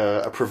like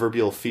a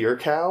proverbial fear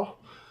cow.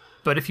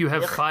 But if you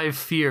have 5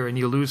 fear and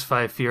you lose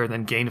 5 fear and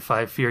then gain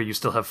 5 fear, you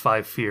still have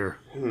 5 fear.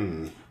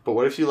 But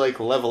what if you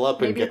level up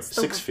and Maybe get it's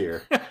the- 6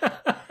 fear?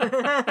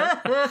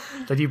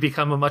 Then you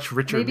become a much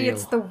richer Maybe meal.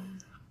 it's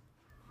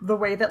the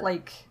way that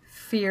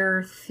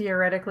fear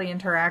theoretically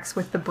interacts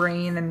with the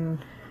brain, and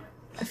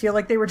I feel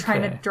like they were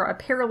trying to draw a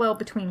parallel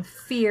between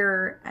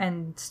fear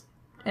and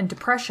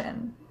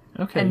depression.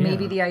 Okay, And yeah.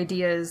 maybe the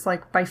idea is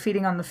by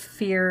feeding on the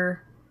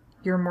fear,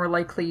 you're more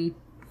likely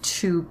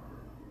to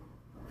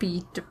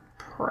be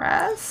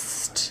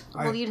depressed.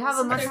 Well, you'd have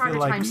a much feel harder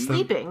like time the-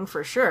 sleeping,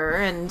 for sure,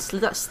 and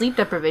sleep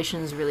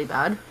deprivation is really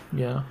bad.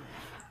 Yeah.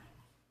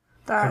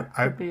 That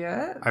I- could be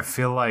it. I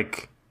feel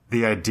like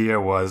the idea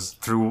was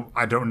through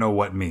I don't know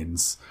what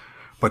means,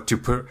 but to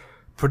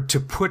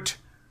put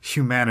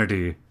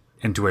humanity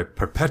into a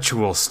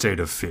perpetual state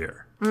of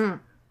fear,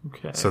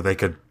 Okay. so they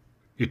could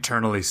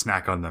eternally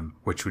snack on them,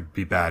 which would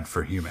be bad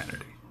for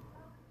humanity.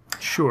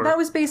 Sure. That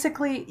was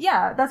basically,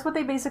 that's what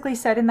they basically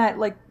said in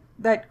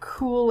that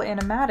cool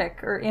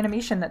animatic or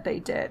animation that they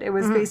did. It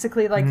was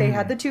basically they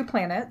had the 2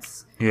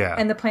 planets, Yeah,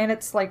 and the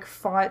planets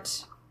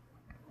fought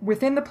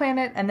within the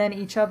planet and then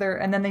each other,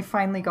 and then they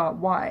finally got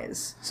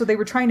wise. So they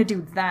were trying to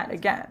do that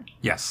again.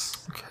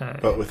 yes, Okay.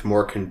 But with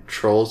more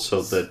control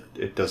so that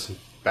it doesn't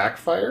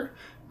backfire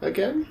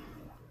again?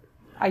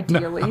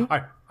 Ideally.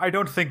 I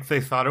don't think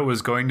they thought it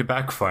was going to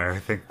backfire. I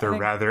think they're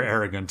rather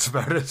arrogant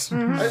about it. I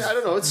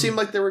don't know. It seemed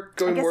like they were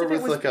going guess more if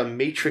it with was- a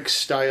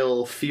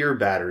Matrix-style fear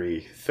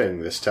battery thing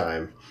this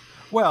time.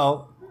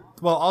 Well,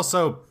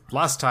 also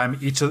last time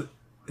it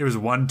was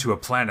one to a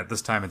planet.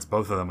 This time it's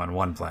both of them on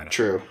one planet.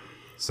 True.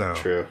 So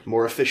True.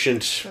 More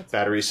efficient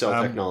battery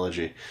cell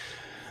technology.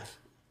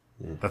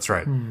 that's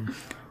right.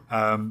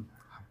 How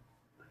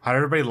did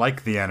everybody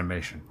like the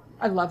animation?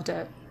 I loved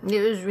it. It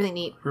was really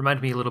neat.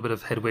 Reminded me a little bit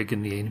of Hedwig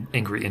and the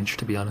Angry Inch,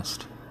 to be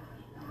honest.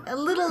 A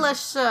little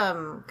less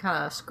kind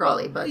of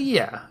scrawly, but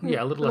Yeah,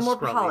 a little less more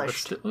scrawly,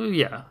 polished. But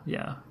yeah,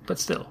 but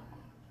still,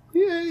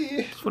 Yeah.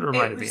 that's what it it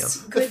reminded me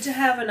was of. good to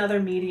have another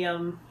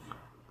medium.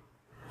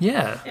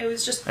 Yeah, It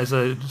was just as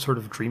a sort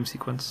of dream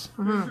sequence.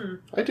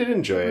 I did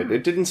enjoy it.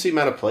 It didn't seem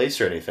out of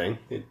place or anything.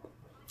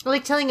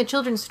 like telling a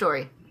children's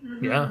story.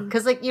 Yeah,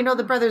 Because,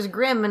 the Brothers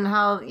Grimm and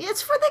how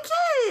it's for the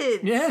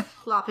kids! yeah.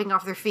 Flopping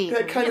off their feet.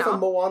 It had kind of a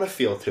Moana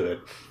feel to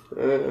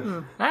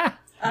it. Ah,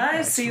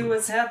 I see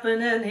what's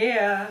happening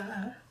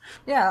here.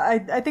 Yeah,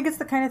 I think it's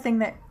the kind of thing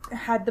that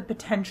had the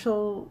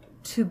potential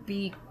to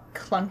be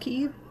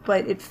clunky,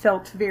 but it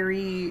felt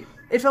very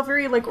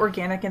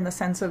organic in the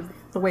sense of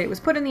the way it was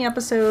put in the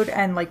episode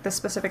and the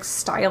specific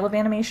style of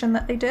animation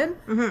that they did.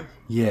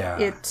 Yeah,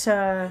 It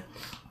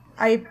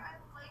I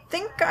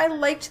think I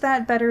liked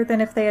that better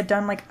than if they had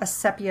done like a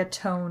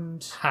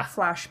sepia-toned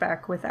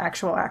flashback with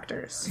actual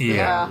actors.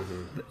 Yeah.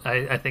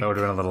 I think That would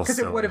have been a little Because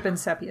silly. it would have been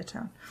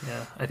sepia-tone.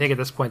 yeah, I think at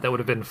this point that would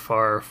have been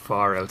far,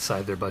 far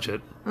outside their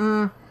budget.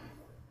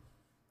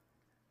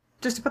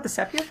 Just to put the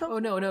sepia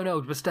film? Oh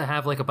no! Just to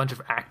have like a bunch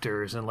of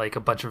actors and like a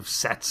bunch of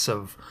sets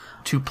of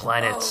 2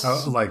 planets.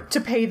 Oh, like, To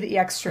pay the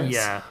extras.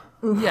 Yeah,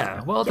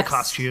 yeah. Well, the Yes.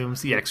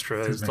 costumes, the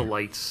extras, the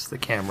lights, the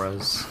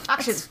cameras.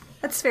 Action.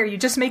 That's fair. You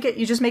just make it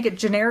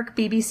generic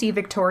BBC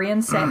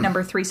Victorian set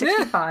number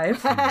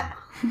 365.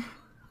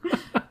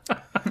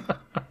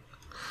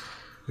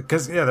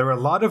 because, yeah, there were a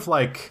lot of,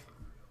 like,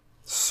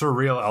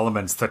 surreal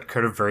elements that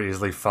could have very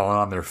easily fallen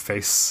on their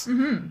face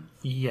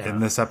Yeah,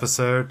 in this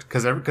episode.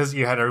 Because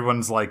you had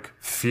everyone's, like,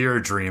 fear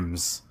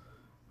dreams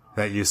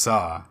that you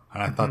saw.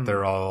 And I thought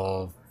they're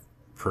all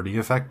pretty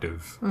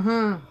effective.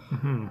 They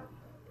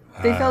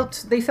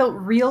felt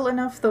real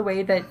enough the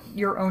way that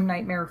your own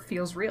nightmare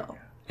feels real.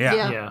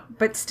 Yeah. yeah.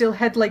 But still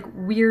had like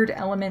weird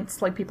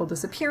elements like people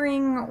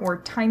disappearing or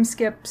time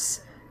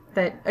skips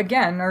that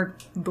again are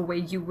the way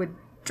you would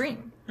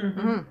dream.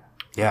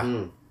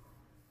 Yeah.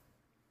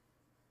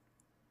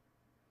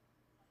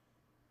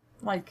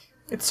 Like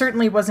it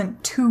certainly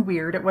wasn't too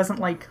weird. It wasn't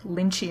like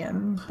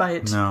Lynchian,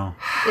 but No.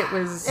 it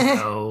was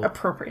No.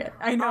 appropriate.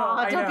 I know.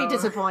 Aw, don't be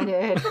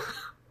disappointed.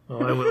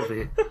 Oh, I will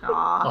be.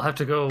 I'll have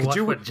to go watch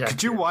what Jack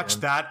Could you did, watch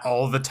man. that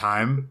all the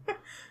time?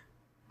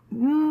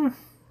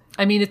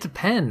 I mean, it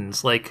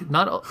depends. Like,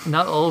 not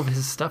all of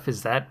his stuff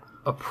is that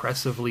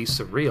oppressively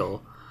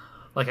surreal.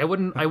 Like, I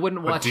wouldn't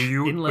watch Do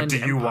you Inland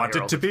want Empire it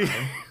to all the be?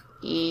 time.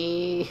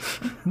 Yeah.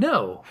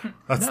 No,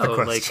 That's no,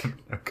 the question.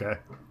 Okay.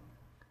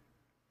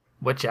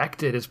 what Jack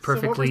did is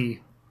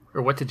perfectly.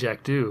 Or what did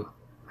Jack do?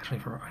 I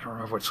don't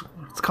know what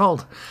it's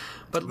called.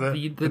 But The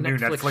the new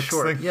Netflix, Netflix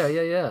short. thing?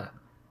 Yeah.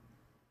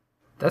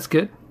 That's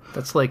good.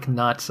 That's like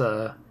not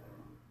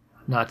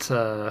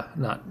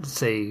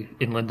say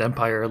Inland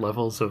Empire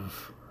levels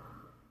of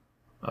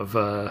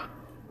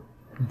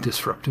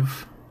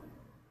disruptive.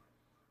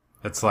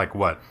 It's like,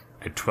 what,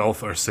 a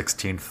 12th or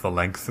 16th the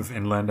length of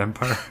Inland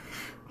Empire?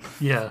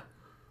 Yeah,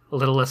 a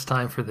little less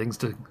time for things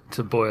to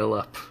boil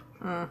up.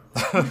 Oh,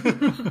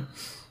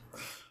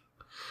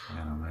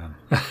 man.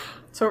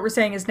 So what we're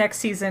saying is next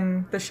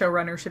season the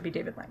showrunner should be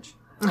David Lynch.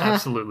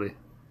 Absolutely.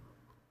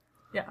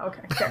 Yeah,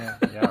 okay. Fair.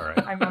 Yeah, all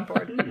right. I'm on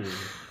board.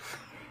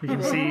 We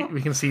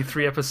can see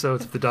 3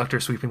 episodes of the Doctor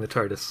sweeping the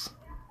TARDIS.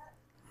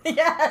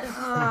 Yes.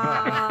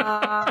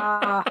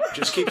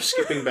 Just keep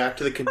skipping back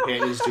to the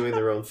companions doing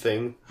their own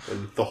thing,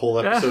 and the whole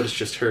episode is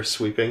just her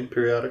sweeping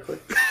periodically.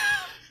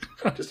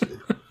 Just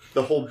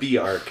the whole B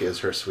arc is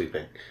her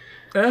sweeping.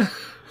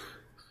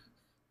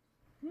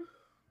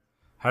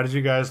 How did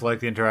you guys like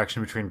the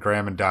interaction between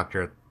Graham and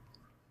the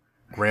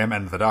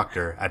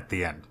Doctor at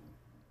the end?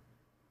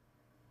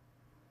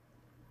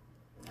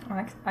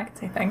 I can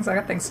say things. I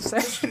got things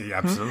to say. Yeah,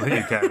 absolutely,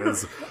 you can.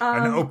 It's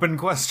an open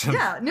question.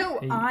 Yeah, no,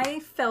 I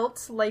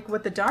felt like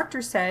what the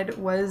Doctor said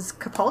was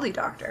Capaldi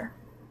Doctor.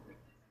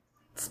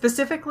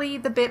 Specifically,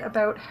 the bit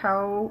about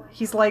how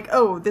he's like,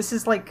 oh, this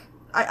is like...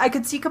 I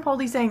could see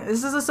Capaldi saying,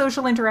 this is a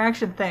social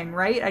interaction thing,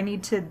 right? I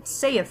need to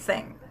say a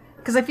thing.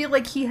 Because I feel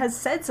like he has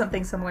said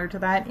something similar to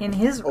that in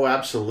his... Oh,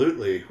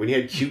 absolutely. When he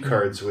had cue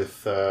cards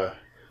with, like,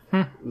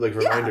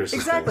 reminders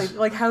and exactly. things.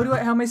 Like, how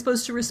am I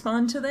supposed to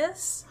respond to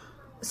this?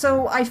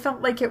 So I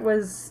felt like it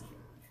was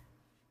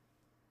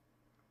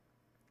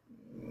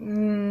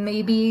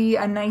maybe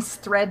a nice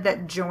thread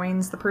that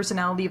joins the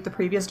personality of the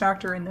previous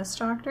Doctor and this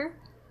Doctor.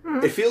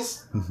 It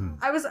feels...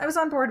 I was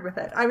on board with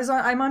it.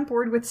 I'm on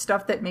board with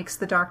stuff that makes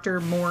the Doctor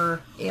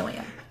more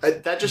alien.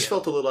 that just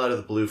felt a little out of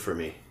the blue for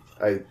me.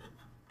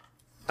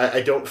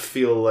 I don't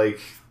feel like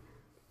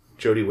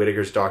Jodie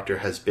Whittaker's Doctor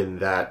has been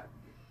that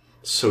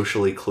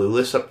socially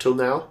clueless up till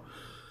now.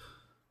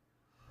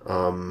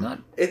 Not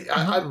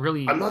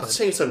really. I'm not but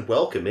saying it's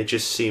unwelcome. It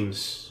just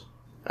seems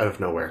out of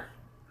nowhere.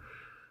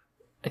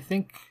 I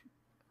think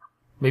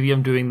maybe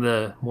I'm doing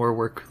the more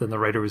work than the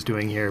writer was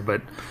doing here,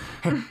 but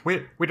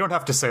We don't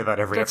have to say that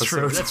every that's episode.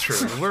 true. That's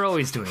true. We're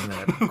always doing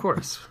that, of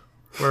course.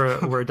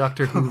 We're a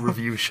Doctor Who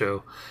review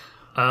show.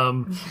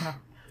 But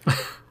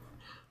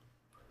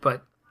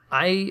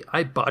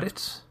I bought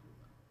it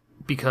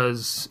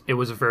because it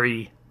was a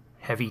very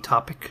heavy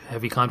topic,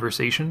 heavy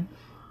conversation,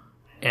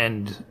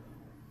 and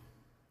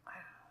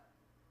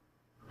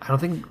I don't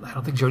think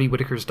Jodie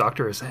Whittaker's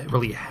Doctor has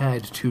really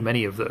had too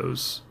many of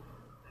those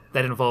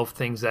that involve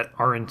things that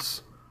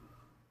aren't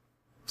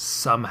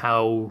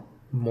somehow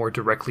more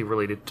directly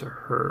related to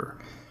her.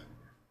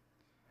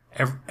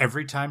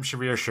 Every time she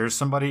reassures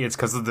somebody, it's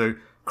because of the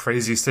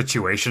crazy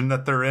situation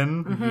that they're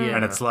in. Yeah.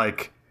 And it's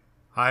like,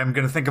 I'm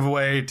going to think of a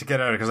way to get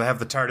out of it because I have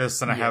the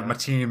TARDIS and I have my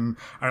team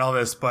and all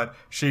this, but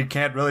she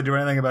can't really do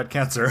anything about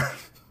cancer.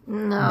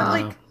 No.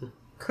 Like,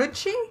 could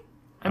she?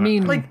 I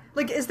mean, Like,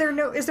 is there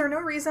no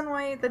reason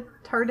why the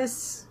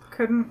TARDIS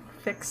couldn't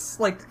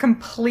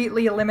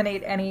completely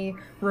eliminate any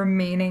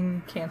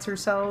remaining cancer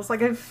cells?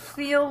 Like, I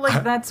feel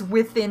like that's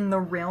within the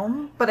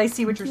realm, but I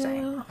see what you're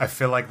saying. I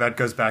feel like that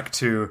goes back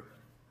to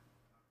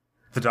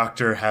the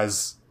Doctor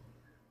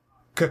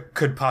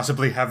could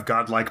possibly have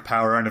godlike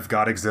power, and if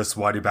God exists,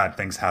 why do bad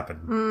things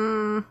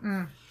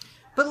happen?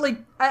 But, like,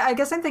 I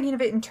guess I'm thinking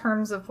of it in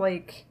terms of,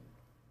 like,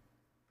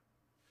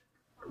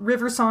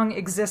 River Song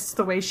exists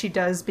the way she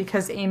does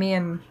because Amy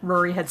and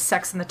Rory had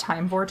sex in the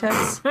time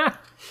vortex.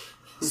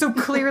 So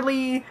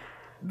clearly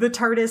the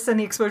TARDIS and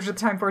the exposure to the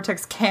time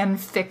vortex can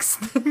fix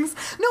things.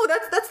 No,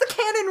 that's the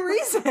canon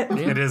reason.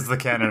 It is the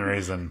canon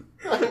reason.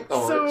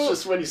 It's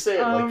just when you say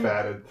it like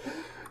that.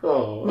 The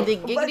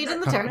giggity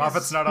in the TARDIS.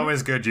 Moffat's not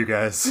always good, you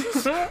guys.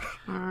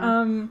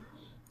 I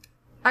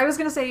was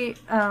going to say,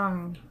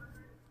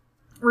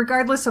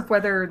 regardless of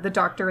whether the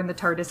Doctor and the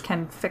TARDIS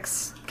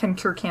can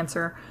cure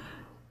cancer,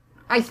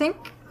 I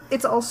think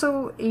it's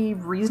also a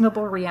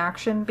reasonable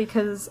reaction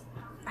because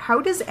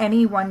how does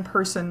any one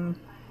person,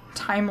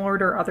 Time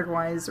Lord or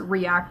otherwise,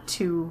 react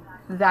to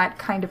that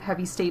kind of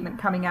heavy statement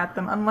coming at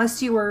them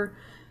unless you are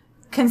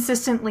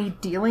consistently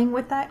dealing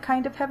with that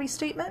kind of heavy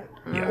statement?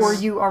 Yes. Or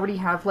you already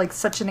have, like,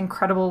 such an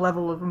incredible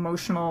level of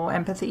emotional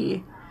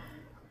empathy.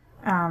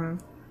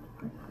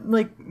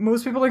 Like,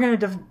 most people are going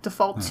to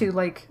default to,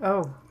 like,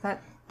 oh,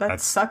 that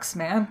sucks,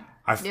 man.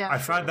 I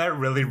find that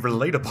really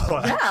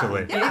relatable,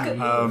 actually.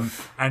 Yeah.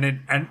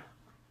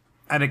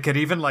 And it could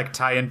even, like,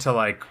 tie into,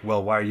 like,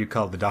 well, why are you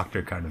called the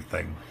Doctor kind of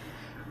thing.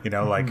 You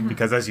know, like,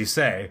 because as you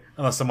say,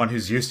 unless someone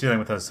who's used to dealing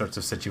with those sorts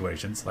of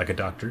situations, like a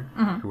doctor,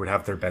 who would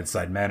have their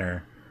bedside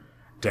manner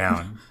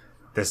down,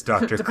 this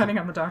doctor... Depending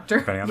on the doctor.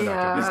 Depending on the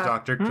doctor. This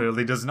doctor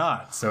clearly does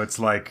not. So it's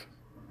like,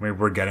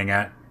 we're getting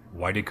at,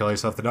 why do you call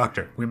yourself the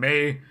Doctor? We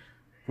may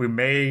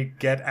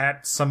get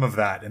at some of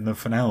that in the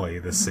finale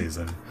this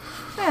season.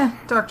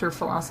 Doctor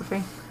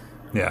philosophy.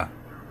 Yeah.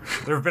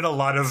 There have been a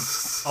lot of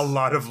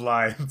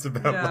lines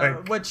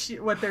about, like...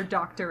 what they're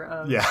doctor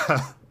of.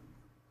 Yeah.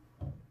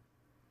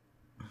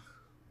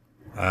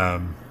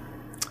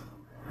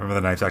 Remember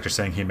the Ninth Doctor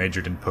saying he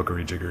majored in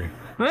pokery jiggery.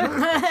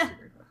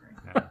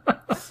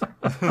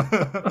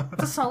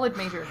 It's a solid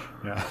major.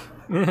 Yeah.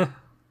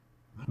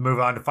 Move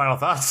on to final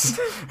thoughts.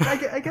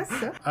 I guess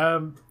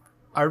so.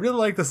 I really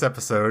like this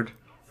episode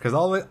because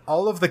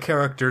all of the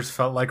characters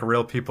felt like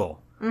real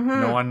people.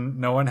 No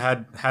one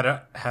had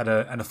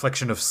an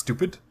affliction of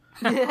stupid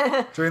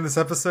during this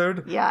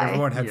episode. Yeah.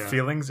 Everyone had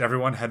feelings.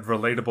 Everyone had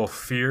relatable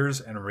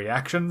fears and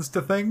reactions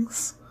to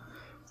things.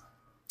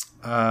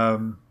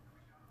 And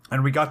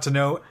we got to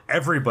know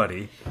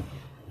everybody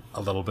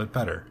a little bit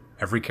better.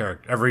 Every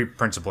character, every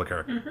principal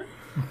character,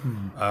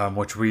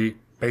 which we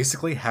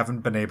basically haven't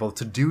been able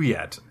to do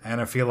yet.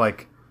 And I feel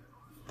like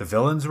the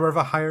villains were of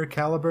a higher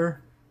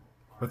caliber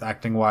with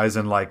acting wise,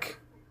 and like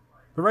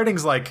the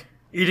writing's like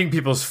eating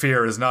people's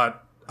fear is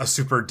not a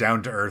super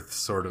down to earth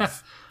sort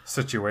of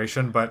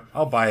situation, but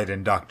I'll buy it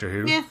in Doctor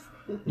Who.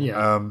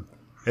 Yeah.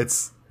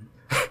 It's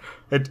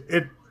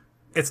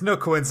it's no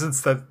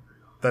coincidence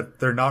that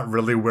they're not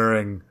really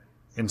wearing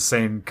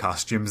insane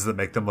costumes that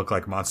make them look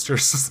like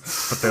monsters,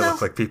 but they look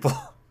like people.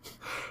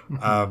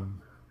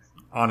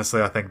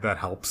 Honestly, I think that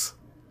helps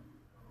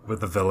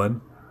with the villain.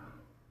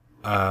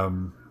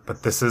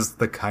 But this is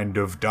the kind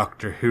of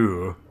Doctor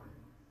Who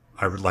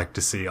I would like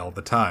to see all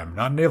the time.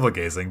 Not navel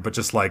gazing, but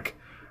just like,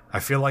 I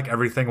feel like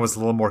everything was a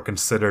little more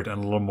considered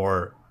and a little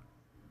more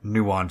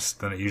nuanced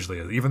than it usually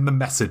is. Even the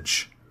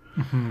message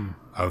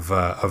of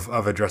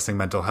addressing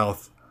mental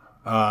health.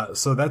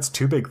 So that's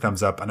 2 big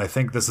thumbs up, and I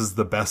think this is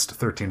the best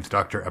 13th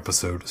Doctor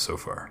episode so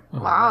far.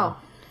 Wow.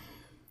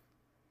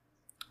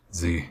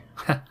 Z.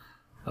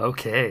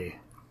 Okay.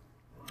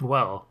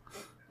 Well,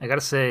 I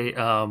gotta say,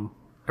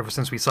 ever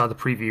since we saw the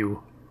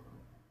preview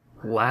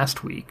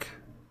last week,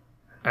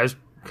 I was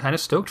kind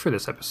of stoked for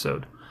this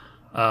episode.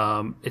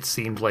 It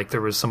seemed like there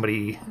was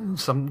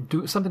something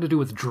to do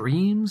with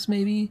dreams,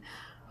 maybe.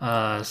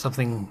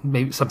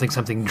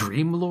 Something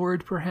Dream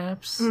Lord,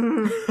 perhaps.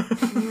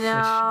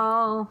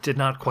 No. Did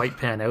not quite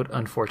pan out,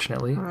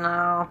 unfortunately.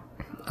 No.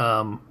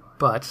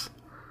 But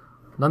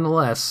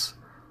nonetheless,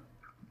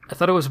 I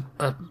thought it was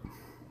a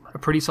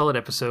pretty solid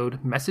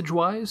episode,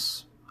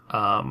 message-wise.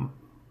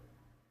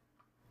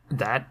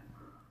 That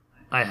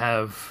I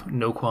have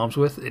no qualms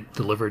with. It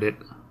delivered it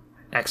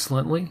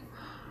excellently.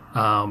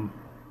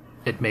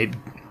 It made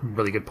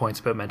really good points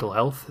about mental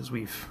health, as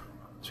we've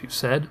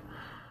said.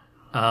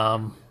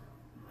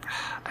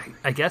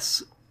 I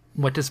guess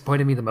what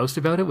disappointed me the most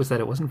about it was that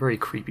it wasn't very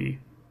creepy.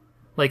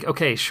 Like,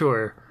 okay,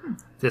 sure,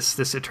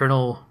 this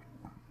eternal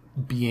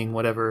being,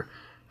 whatever,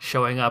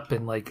 showing up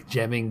and like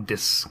jamming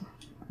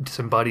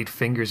disembodied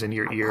fingers in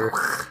your ear.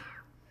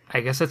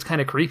 I guess that's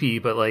kind of creepy,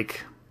 but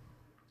like,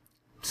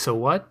 so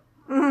what?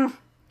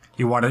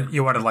 You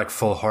wanted like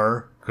full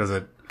horror because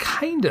it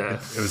kinda.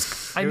 It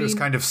was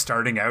kind of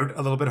starting out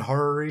a little bit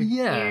horror-y.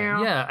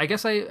 Yeah. I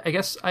guess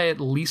I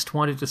at least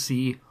wanted to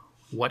see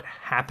what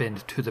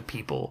happened to the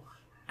people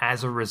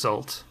as a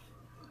result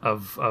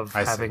of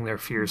having their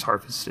fears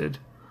harvested,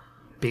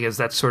 because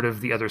that's sort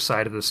of the other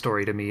side of the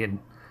story to me, and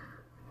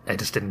I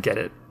just didn't get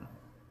it.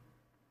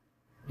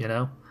 You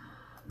know.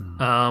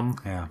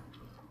 Yeah.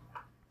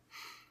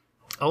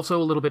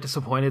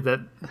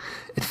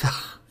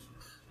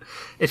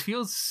 It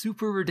feels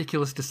super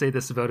ridiculous to say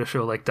this about a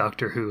show like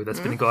Doctor Who that's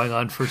been going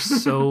on for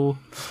so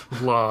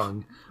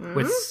long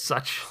with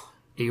such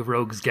a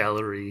rogues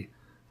gallery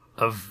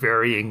of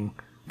varying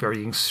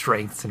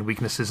strengths and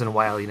weaknesses and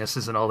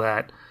wilinesses and all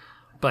that.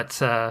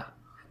 But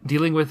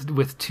dealing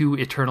with two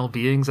eternal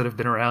beings that have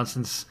been around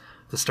since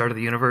the start of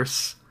the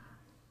universe,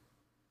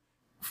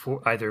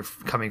 for either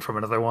coming from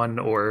another one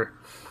or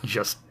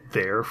just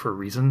there for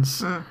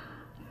reasons,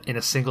 in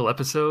a single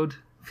episode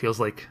feels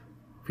like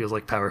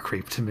power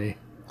creep to me.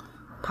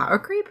 Power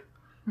creep?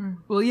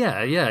 Well,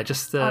 yeah,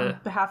 just On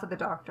behalf of the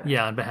Doctor.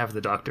 yeah, on behalf of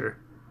the Doctor.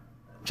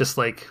 Just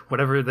like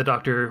whatever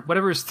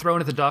is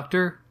thrown at the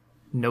Doctor,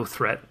 no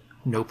threat,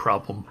 no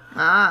problem.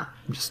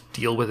 Just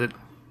deal with it.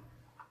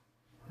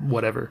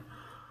 Whatever.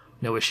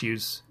 No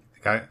issues.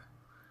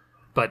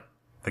 But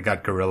They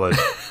got gorillaed.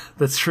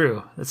 that's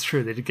true. That's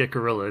true. They did get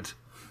gorillaed.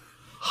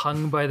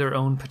 Hung by their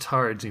own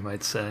petards, you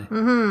might say.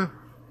 Mm-hmm.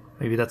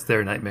 Maybe that's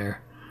their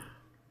nightmare.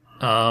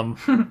 Yeah.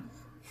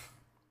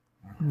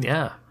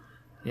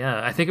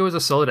 Yeah, I think it was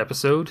a solid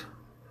episode.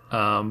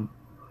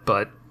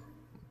 But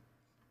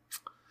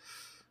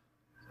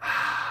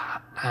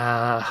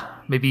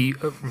maybe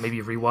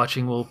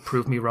rewatching will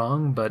prove me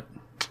wrong, but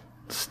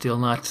still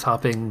not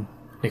topping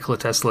Nikola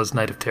Tesla's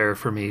Night of Terror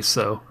for me,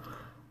 so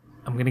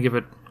I'm going to give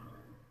it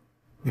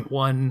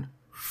one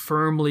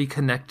firmly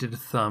connected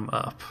thumb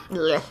up.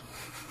 Ugh.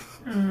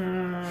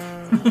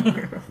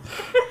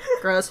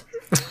 Gross.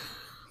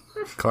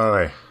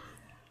 Chloe.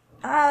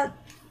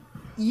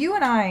 You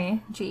and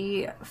I,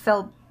 G,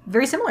 felt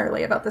very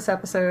similarly about this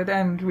episode,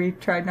 and we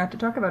tried not to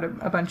talk about it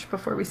a bunch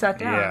before we sat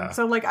down. Yeah.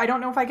 So, like, I don't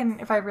know if I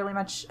have really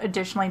much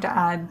additionally to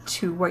add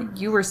to what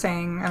you were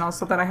saying, and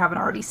also that I haven't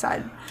already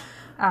said.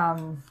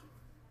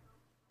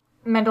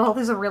 Mental health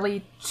is a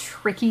really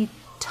tricky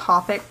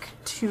topic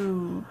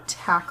to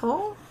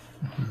tackle,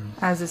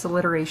 as is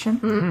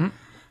alliteration.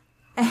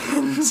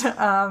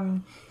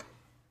 And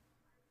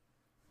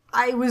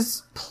I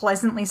was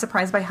pleasantly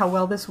surprised by how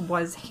well this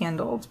was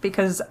handled,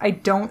 because I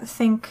don't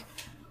think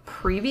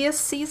previous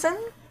season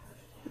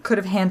could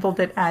have handled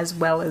it as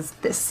well as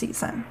this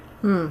season.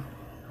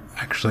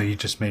 Actually, you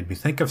just made me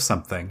think of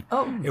something.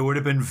 Oh. It would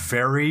have been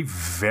very,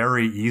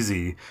 very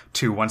easy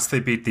to, once they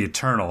beat the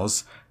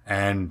Eternals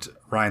and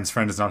Ryan's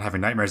friend is not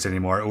having nightmares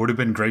anymore, it would have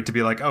been great to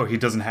be like, oh, he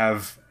doesn't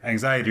have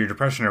anxiety or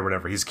depression or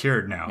whatever. He's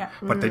cured now. Yeah.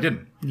 But they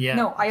didn't. Yeah.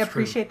 No, I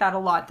appreciate that a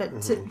lot.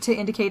 That to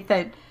indicate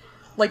that,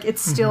 like,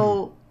 it's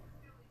still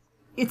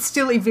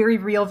a very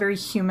real, very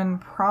human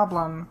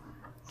problem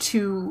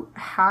to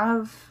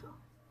have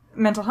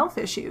mental health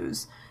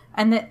issues,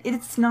 and that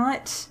it's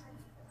not.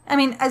 I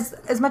mean,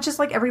 as much as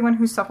like everyone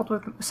who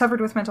suffered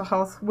with mental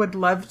health would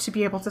love to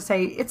be able to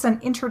say it's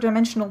an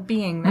interdimensional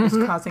being that is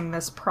causing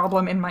this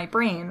problem in my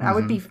brain, that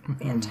would be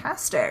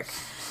fantastic.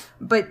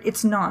 But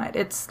it's not.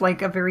 It's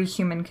like a very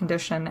human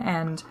condition,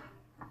 and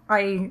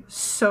I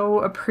so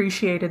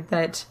appreciated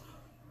that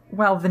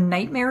while the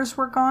nightmares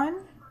were gone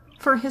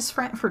for his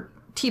friend, for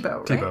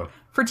Tebow, right? Tebow.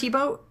 For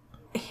Tebow,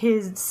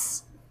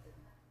 his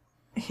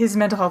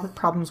mental health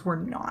problems were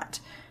not.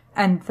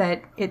 And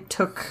that it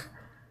took,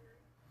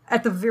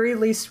 at the very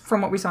least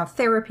from what we saw,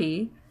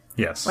 therapy,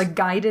 Yes. like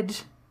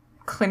guided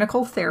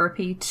clinical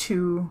therapy,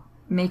 to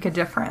make a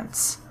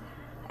difference.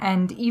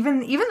 And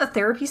even the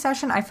therapy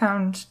session, I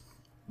found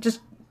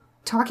just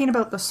talking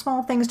about the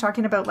small things,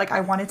 talking about like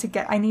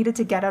I needed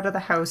to get out of the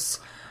house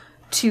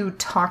to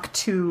talk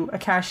to a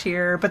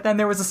cashier, but then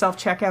there was a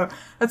self-checkout.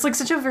 That's like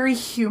such a very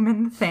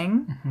human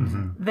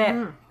thing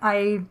that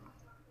I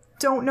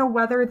don't know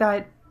whether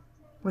that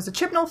was a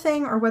Chibnall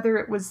thing or whether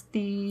it was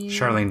the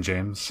Charlene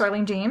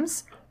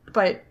James.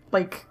 But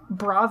like,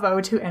 bravo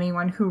to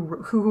anyone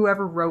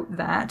whoever wrote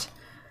that,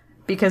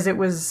 because it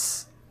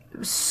was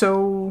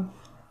so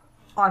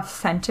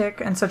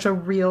authentic and such a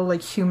real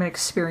like human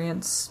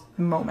experience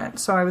moment.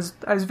 So I was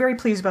very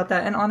pleased about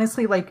that, and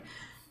honestly, like,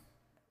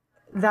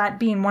 that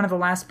being one of the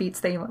last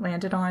beats they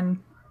landed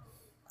on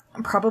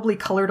probably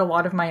colored a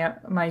lot of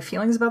my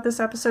feelings about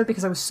this episode,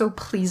 because I was so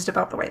pleased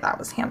about the way that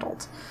was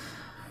handled.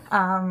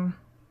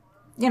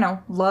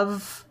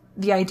 Love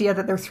the idea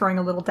that they're throwing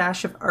a little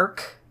dash of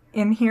arc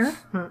in here,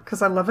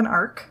 because I love an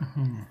arc.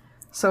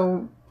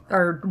 So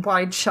our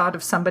wide shot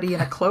of somebody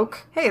in a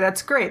cloak, hey,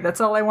 that's great. That's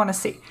all I want to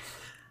see.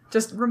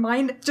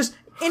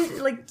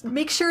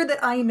 Make sure that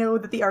I know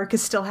that the arc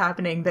is still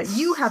happening, that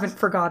you haven't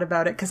forgot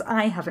about it, because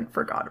I haven't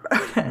forgot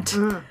about it.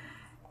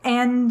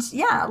 And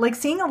yeah, like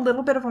seeing a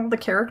little bit of all the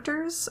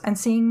characters and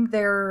seeing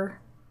their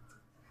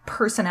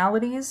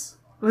personalities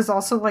was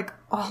also like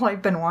all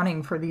I've been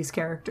wanting for these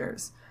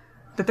characters.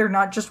 That they're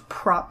not just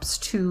props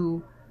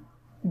to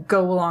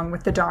go along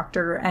with the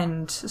Doctor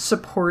and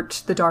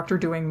support the Doctor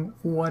doing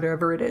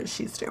whatever it is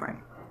she's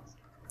doing.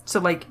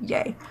 So like,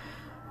 yay.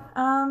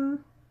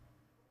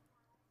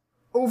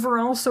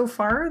 Overall, so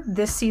far,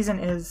 this season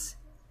is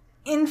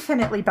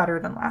infinitely better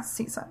than last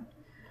season.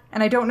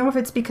 And I don't know if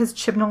it's because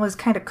Chibnall is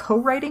kind of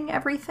co-writing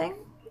everything.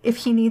 If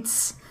he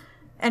needs...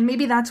 And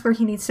maybe that's where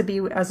he needs to be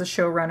as a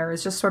showrunner,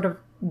 is just sort of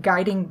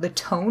guiding the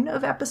tone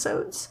of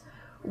episodes.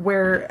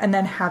 And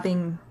then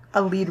having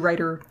a lead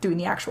writer doing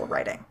the actual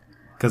writing.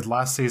 Because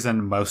last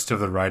season, most of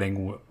the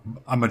writing,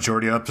 a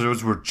majority of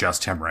episodes were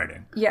just him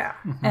writing. Yeah,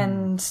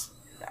 and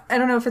I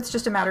don't know if it's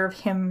just a matter of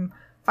him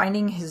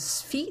finding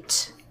his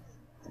feet.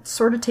 It's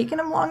sort of taken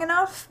him long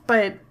enough,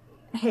 but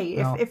hey,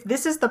 if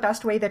this is the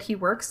best way that he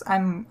works,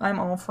 I'm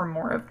all for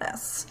more of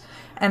this.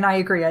 And I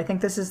agree. I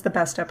think this is the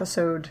best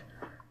episode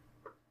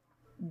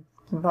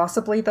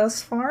possibly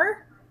thus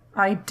far.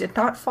 I did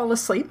not fall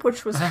asleep,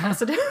 which was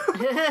positive,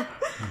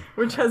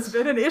 which has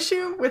been an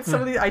issue with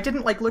some of these. I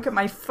didn't look at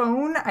my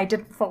phone. I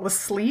didn't fall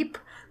asleep.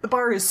 The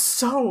bar is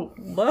so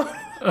low,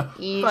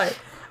 but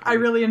I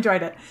really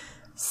enjoyed it.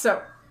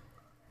 So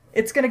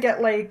it's going to get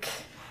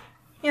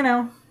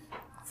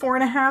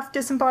 4.5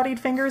 disembodied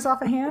fingers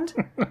off a hand.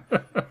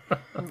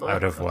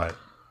 Out of what?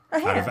 A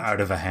hand. Out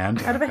of a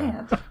hand? Out of a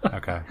hand.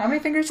 Okay. How many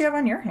fingers do you have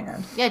on your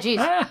hand? Yeah,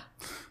 geez.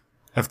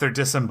 If they're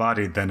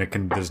disembodied, then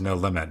there's no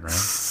limit, right?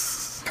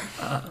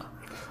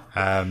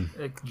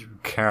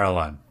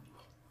 Caroline.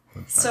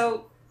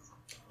 So,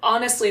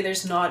 honestly,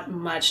 there's not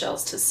much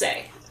else to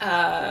say.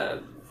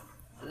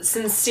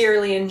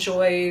 Sincerely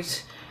enjoyed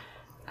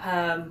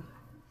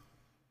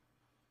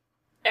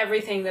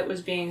everything that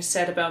was being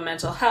said about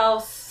mental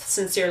health.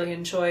 Sincerely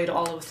enjoyed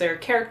all of their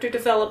character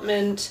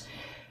development.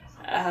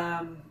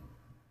 And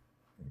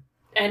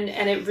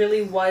it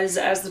really was,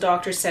 as the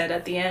doctor said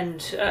at the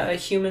end,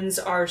 humans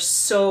are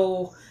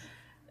so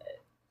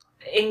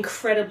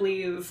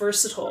incredibly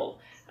versatile.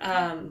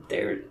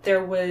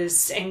 There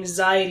was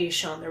anxiety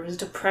shown, there was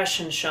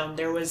depression shown,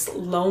 there was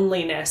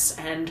loneliness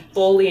and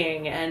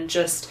bullying and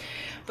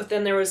but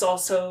then there was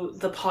also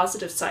the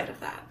positive side of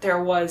that.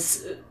 There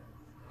was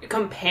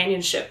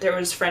companionship, there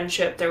was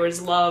friendship, there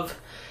was love,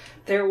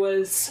 there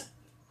was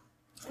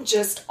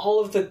just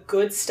all of the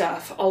good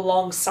stuff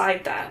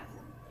alongside that,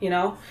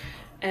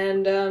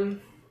 and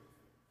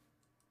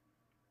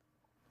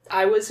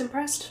I was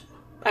impressed.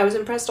 I was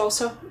impressed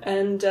also,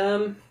 and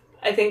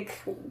I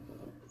think,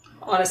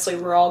 honestly,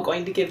 we're all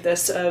going to give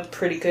this a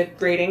pretty good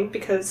rating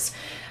because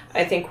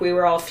I think we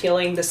were all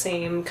feeling the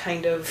same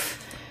kind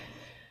of,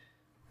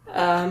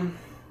 the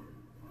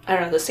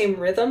same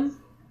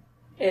rhythm.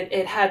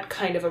 It had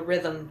kind of a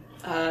rhythm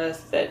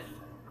that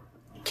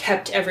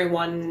kept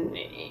everyone,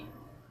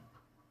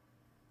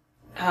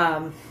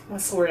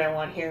 what's the word I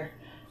want here?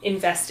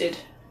 Invested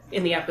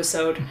in the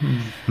episode.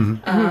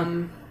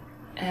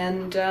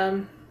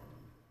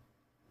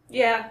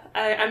 Yeah,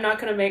 I'm not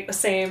going to make the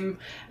same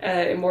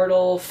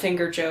immortal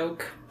finger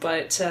joke,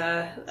 but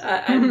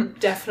I'm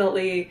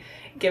definitely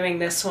giving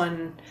this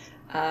one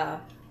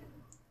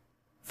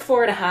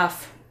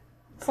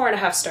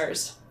 4.5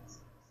 stars.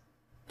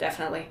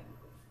 Definitely.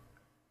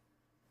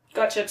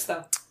 Got chips,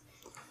 though.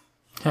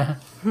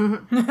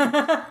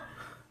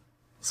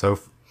 So,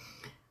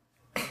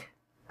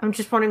 I'm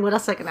just wondering what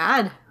else I can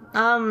add.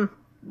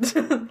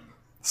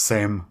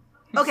 same.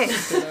 Okay.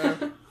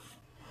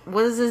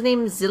 What is his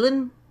name?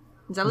 Zillin?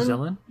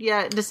 Zellin?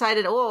 Yeah,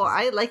 decided,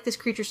 I like this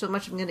creature so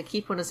much I'm going to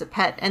keep one as a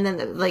pet. And then,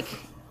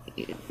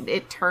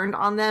 it turned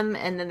on them,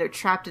 and then they're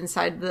trapped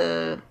inside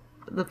the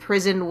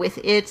prison with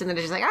it, and then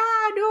they're just like,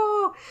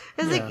 no!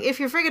 It's if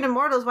you're friggin'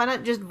 immortals, why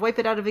not just wipe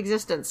it out of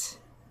existence?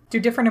 Do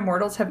different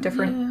immortals have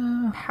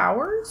different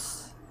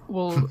powers?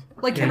 Well,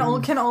 Can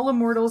all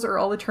immortals or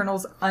all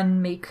eternals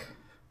unmake?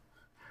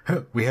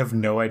 We have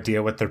no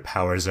idea what their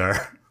powers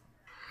are.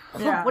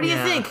 Yeah. What do you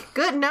think?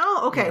 Good?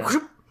 No? Okay.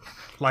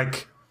 Yeah.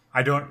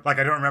 I don't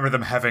remember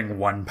them having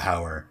one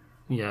power.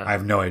 yeah. I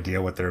have no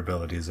idea what their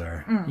abilities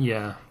are.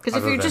 Yeah. Because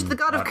if Other you're just than the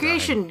god of not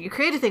creation, you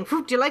create a thing.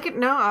 Do you like it?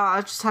 No?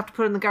 I just have to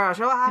put it in the garage.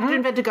 I have to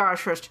invent a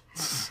garage first.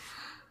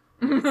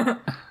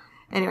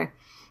 Anyway.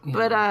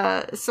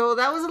 But, so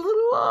that was a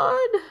little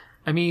odd.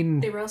 I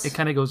mean, Hey, Russ. it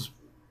kind of goes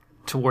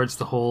towards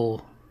the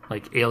whole,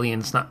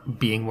 aliens not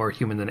being more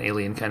human than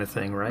alien kind of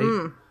thing,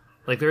 right?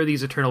 There are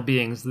these eternal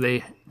beings.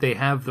 They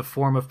have the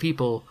form of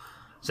people.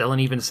 Zellin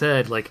even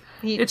said,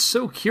 it's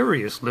so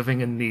curious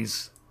living in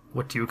these,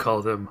 what do you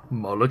call them,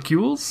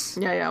 molecules?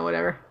 Yeah,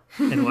 whatever.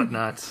 And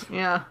whatnot.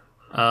 Yeah.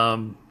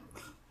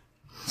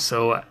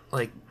 So,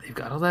 they've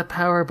got all that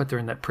power, but they're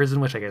in that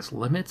prison, which I guess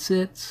limits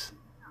it.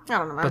 I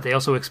don't know, man. But they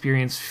also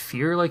experience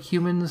fear like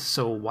humans,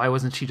 so why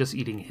wasn't she just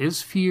eating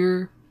his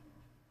fear?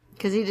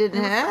 Because he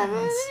didn't have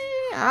any.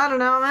 I don't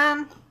know,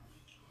 man.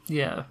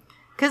 Yeah.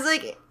 Because,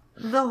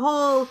 the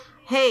whole,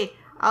 hey,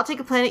 I'll take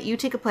a planet, you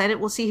take a planet,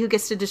 we'll see who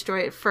gets to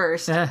destroy it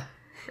first.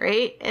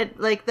 Right? And,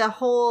 the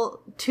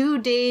whole two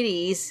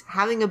deities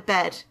having a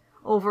bet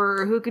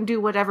over who can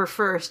do whatever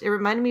first. It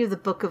reminded me of the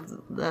Book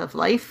of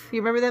Life.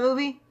 You remember that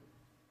movie?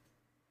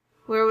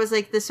 Where it was,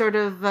 this sort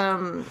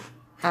of,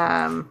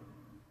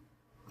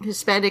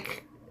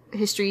 Hispanic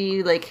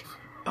history,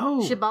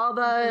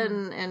 Xibalba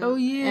and Oh,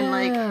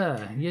 yeah.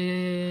 And,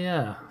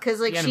 yeah. because,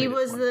 The she animated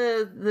was one.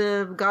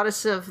 the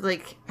goddess of,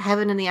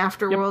 heaven and the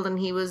afterworld, and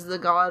he was the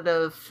god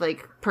of,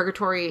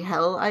 purgatory,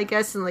 hell, I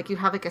guess, and, you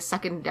have, a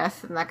second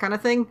death and that kind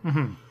of thing.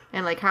 Mm-hmm.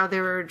 And, how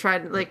they were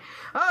trying to,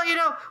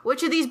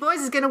 which of these boys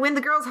is going to win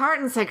the girl's heart?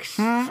 And it's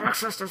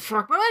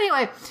fuck. But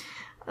anyway,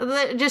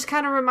 that just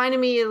kind of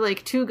reminded me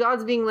of, two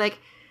gods being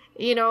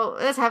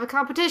let's have a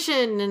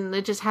competition, and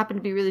it just happened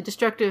to be really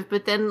destructive,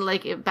 but then,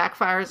 like, it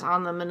backfires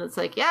on them, and it's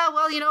like, yeah,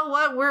 well, you know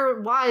what, we're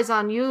wise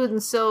on you,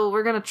 and so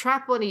we're gonna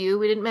trap one of you.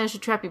 We didn't manage to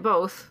trap you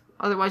both,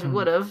 otherwise we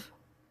would have.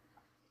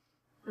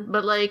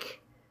 But,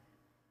 like,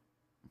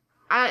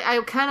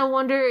 I kind of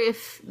wonder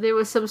if there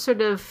was some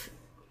sort of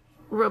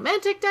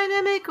romantic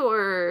dynamic,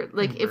 or,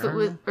 like, if it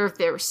was, or if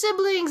they were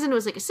siblings, and it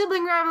was, like, a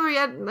sibling rivalry.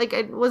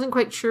 I wasn't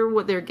quite sure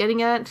what they were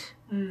getting at.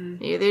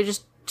 Maybe they're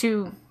just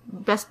two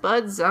best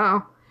buds, I don't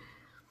know.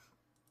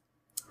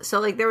 So,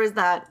 like, there was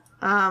that.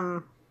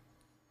 I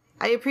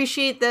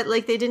appreciate that,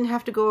 like, they didn't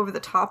have to go over the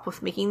top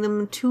with making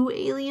them too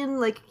alien.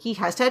 Like, he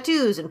has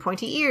tattoos and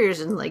pointy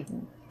ears and, like,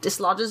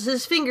 dislodges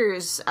his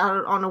fingers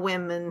out on a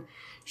whim, and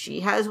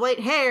she has white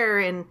hair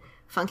and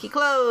funky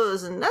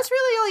clothes, and that's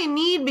really all you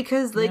need,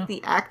 because, like,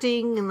 the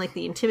acting and, like,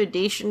 the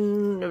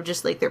intimidation of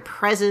just, like, their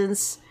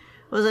presence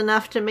was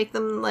enough to make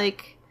them,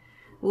 like,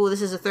 ooh,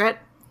 this is a threat.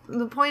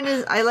 The point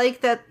is, I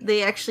like that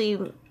they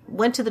actually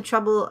went to the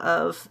trouble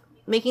of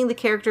making the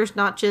characters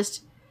not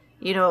just,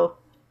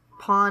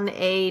 pawn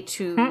A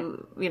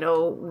to,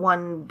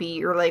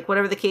 1B, or, like,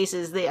 whatever the case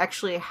is. They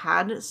actually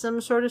had some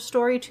sort of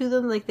story to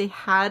them. Like, they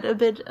had a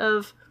bit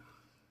of,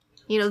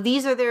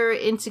 these are their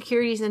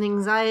insecurities and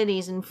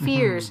anxieties and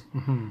fears.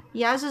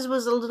 Yaz's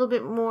was a little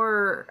bit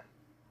more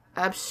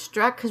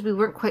abstract, because we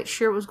weren't quite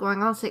sure what was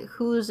going on. It's like,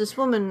 who is this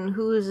woman?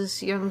 Who is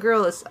this young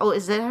girl? Is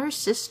that her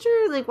sister?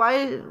 Like,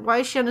 why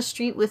is she on the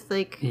street with,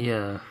 like...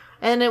 Yeah.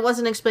 And it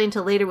wasn't explained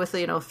till later with,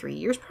 3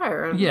 years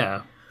prior.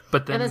 Yeah,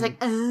 but then... And it's like,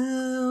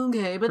 oh,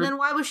 okay. But then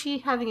why was she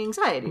having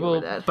anxiety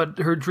over that? But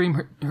her dream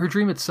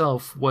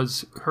itself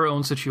was her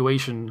own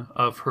situation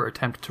of her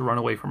attempt to run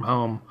away from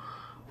home,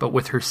 but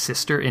with her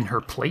sister in her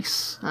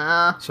place.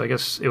 So I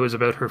guess it was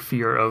about her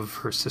fear of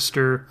her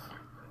sister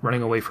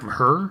running away from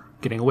her,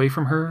 getting away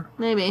from her.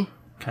 Maybe.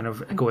 Kind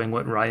of echoing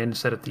what Ryan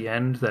said at the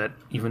end, that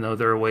even though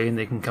they're away and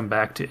they can come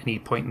back to any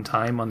point in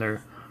time in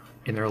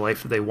their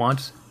life that they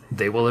want,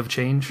 they will have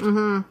changed.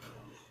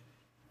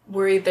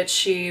 Worried that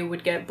she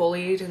would get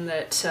bullied and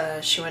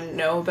that she wouldn't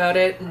know about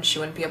it and she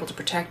wouldn't be able to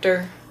protect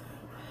her.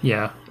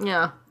 Yeah.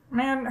 Yeah.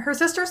 Man, her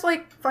sister's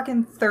like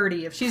fucking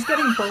 30. If she's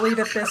getting bullied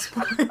at this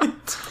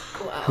point.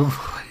 Wow.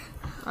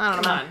 I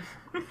don't know.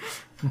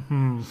 I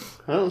don't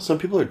know, some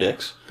people are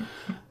dicks.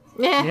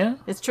 Yeah,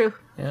 it's true.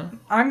 Yeah.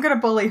 I'm gonna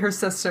bully her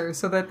sister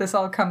so that this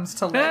all comes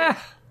to light.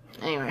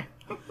 Anyway.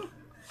 I'm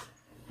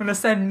gonna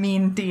send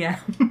mean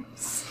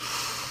DMs.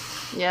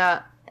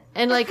 Yeah.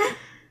 And, like,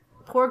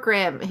 poor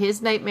Graham,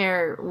 his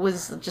nightmare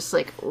was just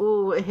like,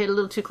 ooh, it hit a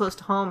little too close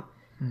to home.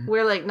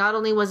 Where, like, not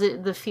only was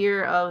it the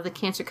fear of the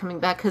cancer coming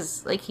back,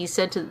 because, like he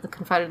said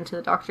confided into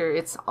the doctor,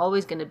 it's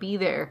always going to be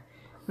there.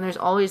 And there's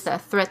always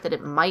that threat that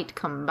it might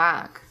come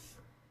back.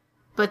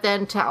 But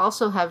then to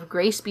also have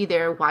Grace be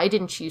there, why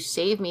didn't you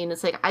save me? And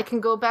it's like, I can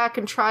go back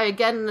and try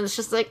again. And it's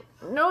just like,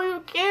 no,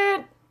 you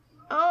can't.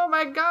 Oh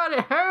my God,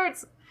 it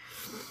hurts.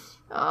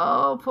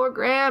 Oh, poor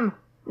Graham.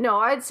 No,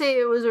 I'd say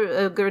it was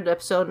a good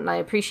episode, and I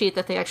appreciate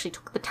that they actually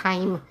took the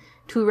time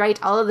to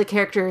write all of the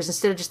characters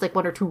instead of just, like,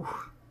 one or two.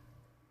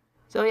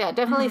 So, yeah,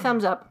 definitely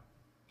thumbs up.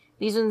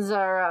 These ones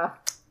are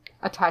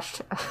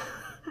attached.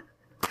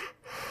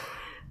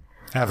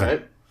 Have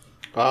it.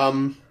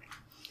 Right.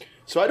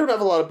 So I don't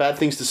have a lot of bad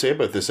things to say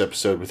about this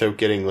episode without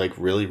getting, like,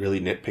 really,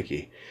 really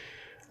nitpicky.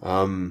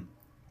 I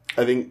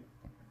think...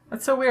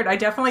 That's so weird. I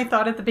definitely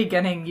thought at the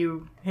beginning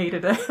you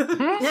hated it.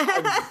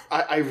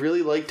 I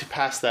really like to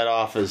pass that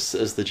off as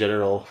the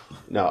general...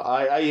 No,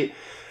 I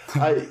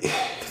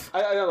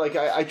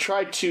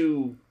try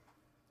to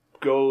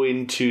go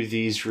into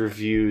these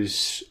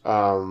reviews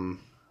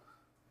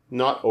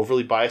not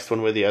overly biased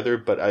one way or the other,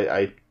 but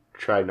I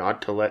try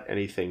not to let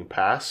anything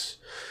pass.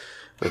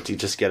 But to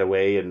just get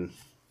away and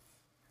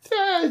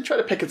try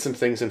to pick at some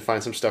things and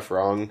find some stuff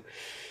wrong.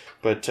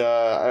 But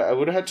I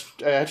would have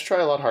I had to try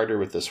a lot harder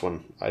with this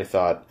one, I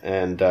thought.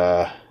 And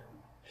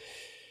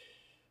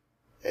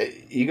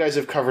you guys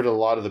have covered a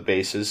lot of the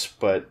bases,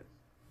 but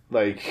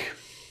like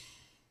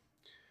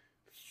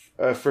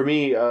for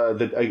me,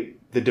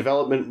 the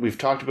development, we've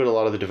talked about a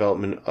lot of the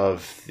development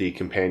of the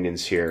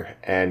companions here,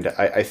 and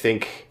I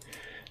think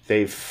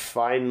they've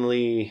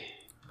finally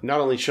not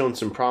only shown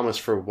some promise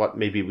for what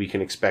maybe we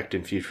can expect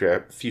in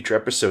future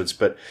episodes,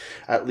 but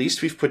at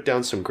least we've put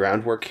down some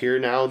groundwork here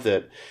now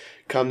that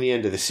come the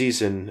end of the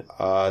season,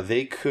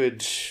 they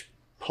could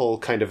pull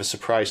kind of a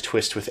surprise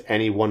twist with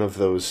any one of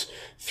those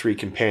three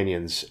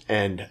companions,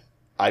 and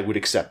I would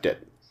accept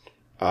it.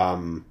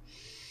 I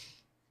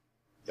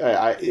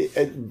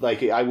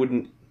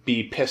wouldn't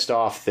be pissed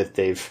off that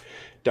they've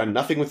done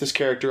nothing with this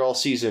character all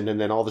season and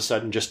then all of a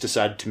sudden just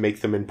decided to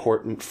make them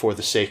important for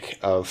the sake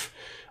of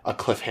a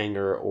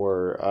cliffhanger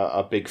or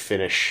a big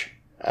finish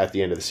at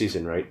the end of the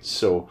season, right?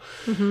 So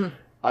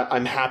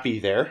I'm happy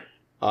there.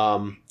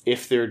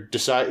 If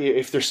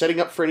they're setting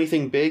up for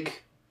anything big,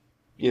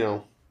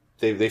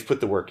 they've put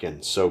the work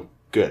in. So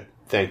good,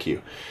 thank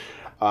you.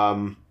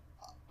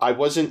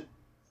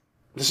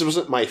 This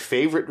wasn't my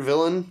favorite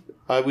villain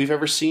we've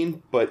ever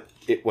seen, but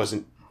it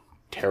wasn't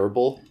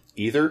terrible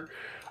either.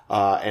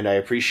 and I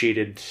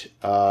appreciated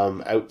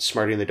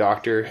outsmarting the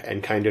Doctor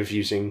and kind of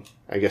using,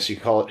 I guess you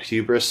call it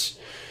hubris,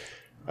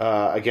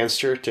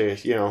 against her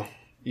to,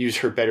 use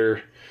her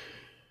better,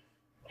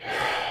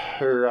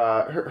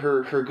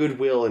 her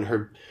goodwill and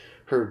her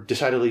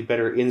decidedly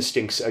better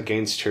instincts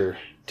against her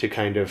to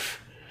kind of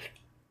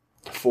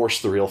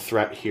force the real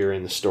threat here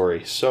in the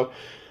story. So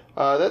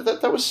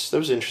that was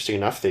interesting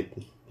enough. They,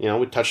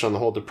 we touched on the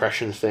whole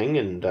depression thing,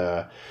 and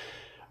the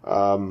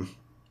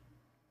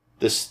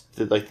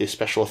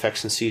special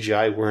effects and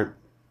CGI weren't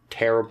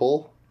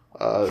terrible.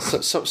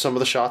 Some of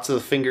the shots of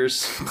the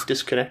fingers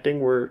disconnecting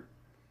were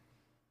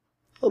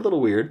a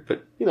little weird,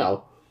 but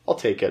I'll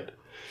take it.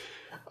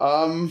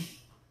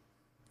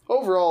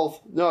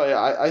 Overall, no,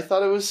 I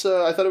thought it was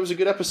a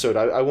good episode.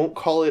 I won't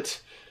call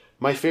it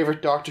my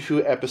favorite Doctor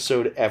Who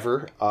episode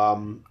ever.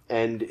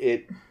 And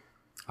it,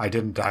 I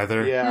didn't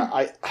either. yeah,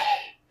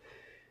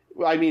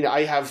 I mean,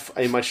 I have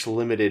a much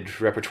limited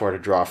repertoire to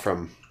draw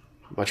from,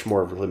 much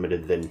more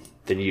limited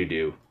than you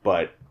do.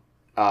 But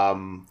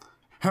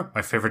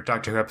My favorite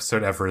Doctor Who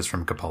episode ever is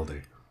from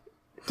Capaldi.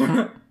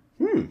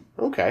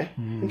 okay,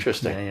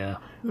 interesting. Yeah.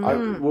 I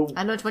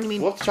know which one you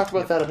mean. We'll have to talk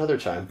about that another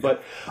time.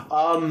 But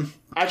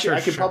actually,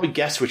 I could probably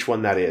guess which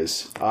one that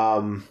is,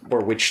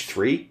 or which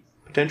three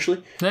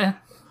potentially. Yeah.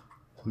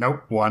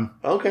 Nope, one.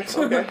 Okay.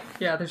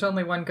 Yeah, there's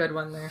only one good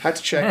one there. Had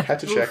to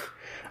check.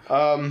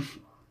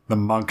 The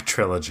Monk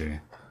trilogy.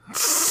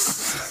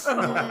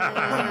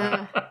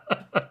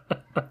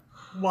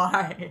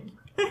 Why?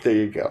 There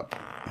you go.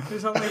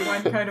 There's only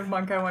one kind of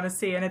monk I want to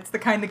see, and it's the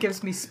kind that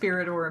gives me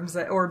spirit orbs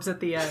at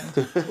the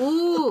end.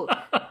 Ooh.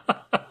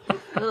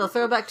 A little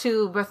throwback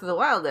to Breath of the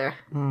Wild there.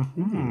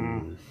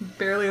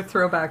 Barely a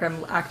throwback,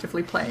 I'm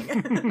actively playing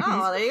it. Oh,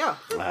 well, there you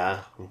go.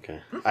 Okay.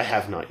 I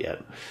have not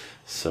yet,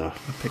 so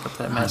Pick up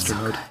that master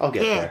mode. I'll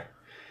get Yeah.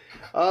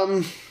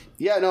 there.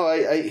 Yeah, no,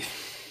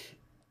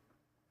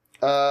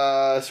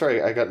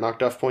 sorry, I got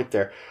knocked off point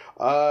there.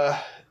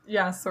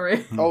 Yeah,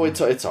 sorry. Oh,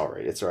 it's all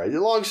right. It's all right.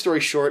 Long story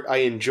short, I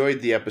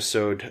enjoyed the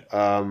episode.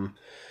 Oh,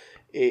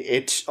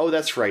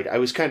 that's right. I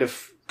was kind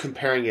of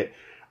comparing it.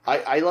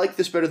 I like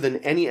this better than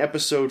any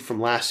episode from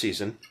last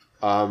season.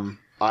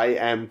 I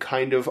am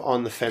kind of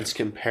on the fence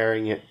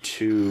comparing it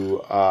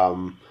to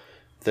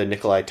the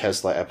Nikolai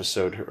Tesla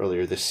episode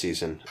earlier this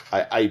season.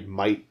 I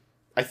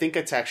think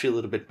it's actually a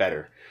little bit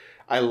better.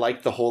 I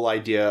like the whole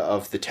idea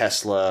of the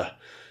Tesla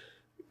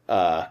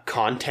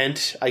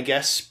content, I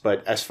guess,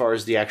 but as far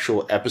as the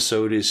actual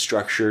episode is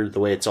structured, the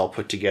way it's all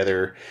put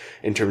together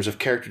in terms of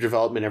character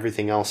development,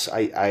 everything else,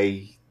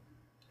 I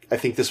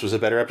think this was a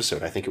better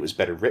episode. I think it was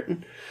better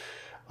written.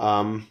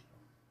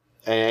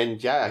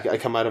 And yeah, I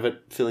come out of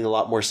it feeling a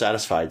lot more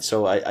satisfied.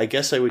 So I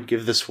guess I would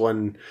give this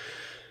one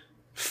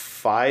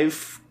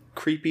 5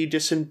 creepy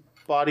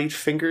disembodied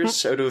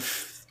fingers out of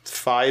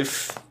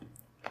 5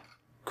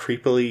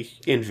 creepily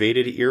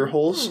invaded ear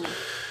holes.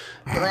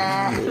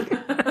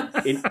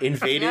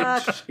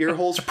 Invaded ear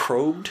holes,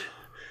 probed,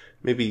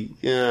 maybe,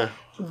 yeah,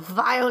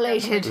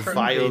 Violated.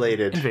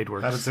 violated. Invade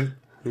works. That is a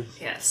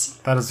Yes.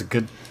 That's a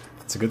good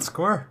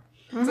score.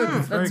 It's a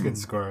very good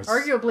score. It's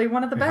Arguably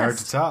one of the hard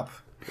to best. top.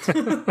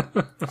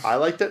 I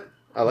liked it.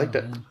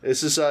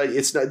 This is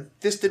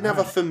this didn't have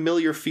a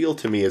familiar feel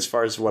to me as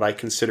far as what I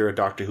consider a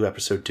Doctor Who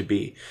episode to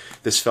be.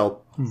 This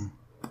felt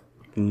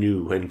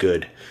new and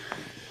good.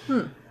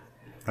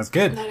 That's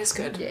good. That is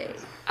good. Yay.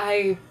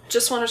 I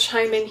just want to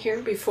chime in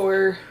here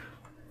before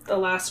the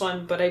last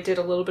one, but I did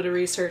a little bit of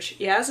research.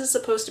 Yaz is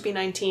supposed to be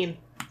 19.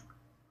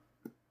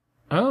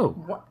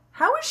 Oh.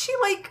 How is she,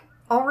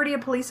 already a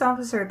police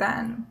officer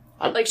then?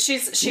 Like,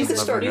 she's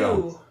never new.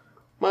 know.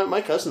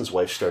 My cousin's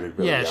wife started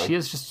really Yeah, young. she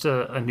is just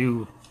a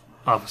new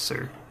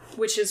officer.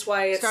 Which is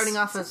why it's... Starting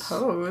off as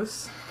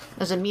Pose.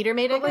 a meter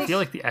maid, I I guess? feel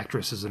like the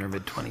actress is in her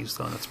mid-20s,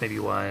 though, and that's maybe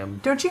why I'm...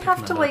 Don't you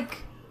have to, that up.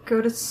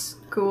 go to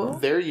school?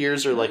 Their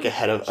years are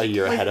a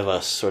year ahead of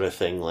us, sort of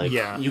thing. Like,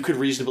 Yeah. you could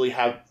reasonably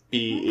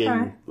be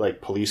Okay. in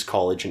police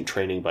college and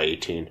training by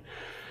 18.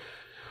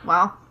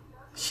 Wow.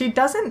 She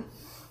doesn't...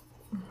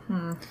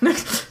 I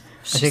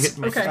think it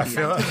might Okay. just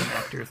be an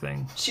actor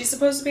thing. She's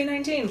supposed to be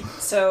 19.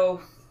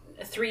 So,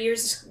 3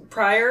 years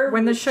prior,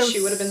 When the show she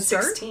would have been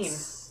starts?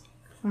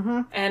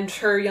 16. And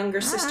her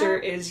younger sister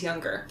is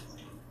younger.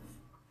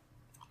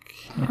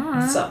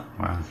 So,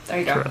 Wow. there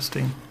you go.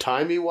 Interesting.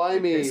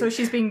 Timey-wimey. So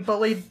she's being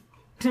bullied...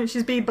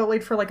 She's being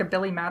bullied for, a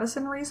Billy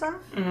Madison reason?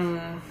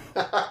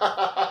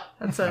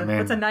 That's a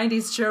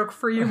 90s joke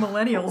for you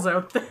millennials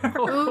out there. Back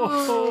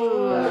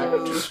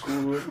to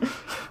school.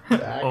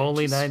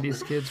 Only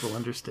 90s kids will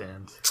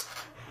understand.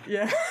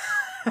 Yeah.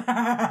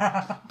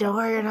 Don't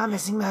worry, you're not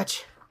missing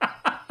much.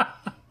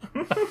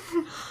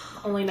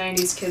 Only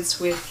 90s kids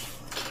with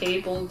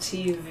cable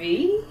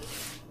TV?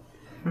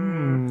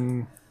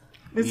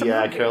 It's a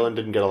Yeah, movie. Carolyn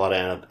didn't get a lot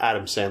of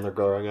Adam Sandler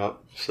growing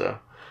up, so...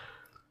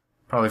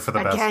 Probably for the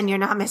best. Again, you're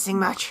not missing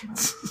much.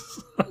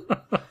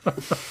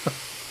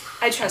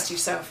 I trust you,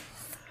 Soph.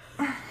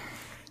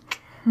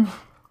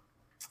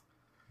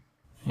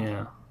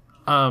 Yeah.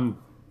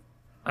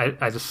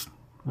 I just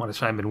want to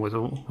chime in with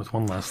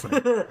one last thing.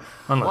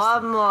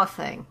 One more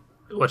thing.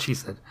 What she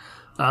said.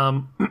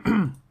 I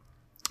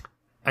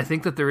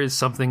think that there is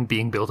something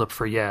being built up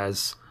for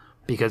Yaz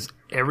because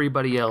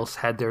everybody else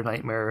had their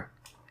nightmare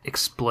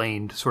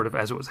explained sort of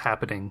as it was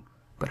happening,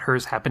 but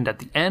hers happened at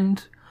the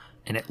end,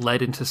 and it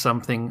led into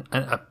something,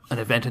 an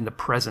event in the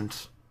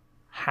present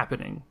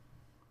happening.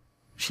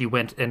 She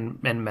went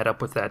and met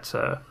up with that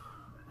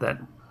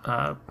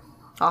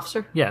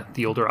Officer? yeah,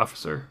 the older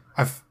officer.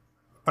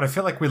 But I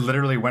feel like we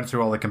literally went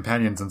through all the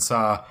companions and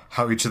saw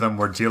how each of them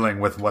were dealing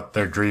with what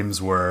their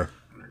dreams were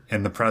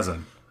in the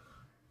present.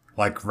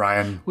 Like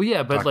Ryan Well,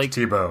 yeah, but talked like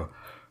to Tebow,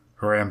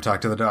 Ram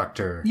talked to the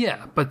doctor.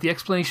 yeah, but the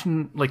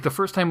explanation, like the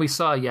first time we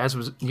saw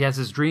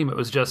Yaz's dream, it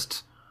was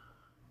just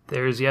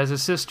there's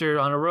Yaz's sister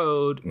on a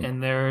road,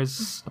 and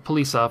there's a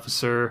police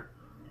officer,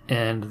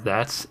 and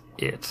that's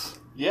it.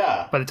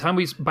 Yeah. By the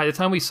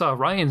time we saw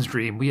Ryan's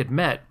dream, we had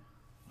met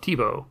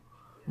Tebow.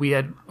 We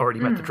had already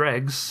met the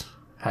Dregs.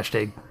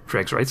 Hashtag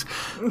Dregs rights.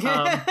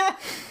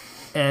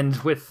 And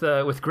with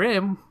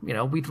Graham, you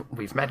know,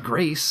 we've met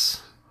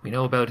Grace. We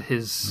know about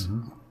his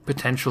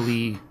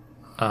potentially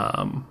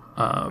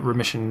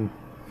remission.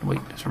 Wait,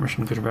 is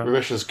remission good or bad?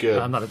 Remission's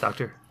good. I'm not a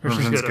doctor.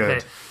 Remission's Remission's good. good.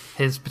 Okay.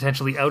 His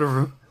potentially out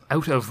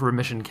of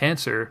remission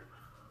cancer.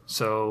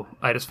 So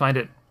I just find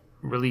it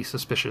really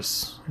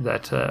suspicious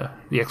that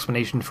the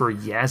explanation for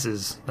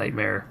Yaz's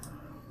nightmare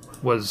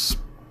was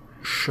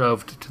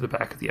shoved to the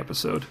back of the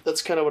episode.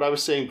 That's kind of what I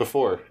was saying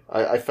before.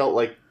 I felt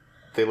like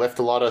they left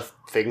a lot of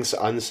things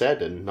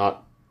unsaid and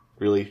not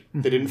really...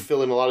 They didn't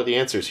fill in a lot of the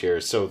answers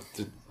here, so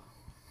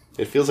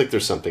it feels like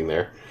there's something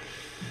there.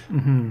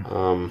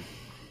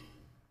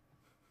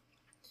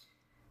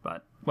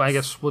 But well, I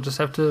guess we'll just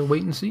have to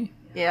wait and see.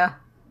 Yeah.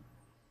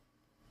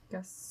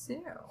 Guess so.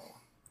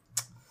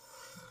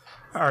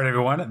 All right,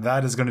 everyone,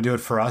 that is going to do it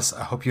for us.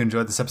 I hope you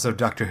enjoyed this episode of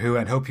Doctor Who,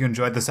 and hope you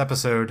enjoyed this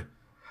episode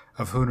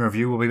of Who in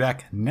Review. We'll be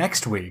back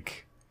next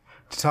week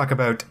to talk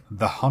about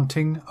The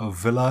Haunting of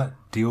Villa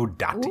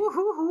Diodati.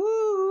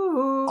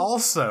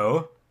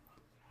 Also,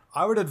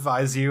 I would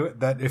advise you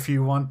that if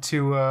you want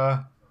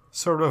to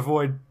sort of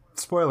avoid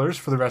spoilers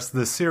for the rest of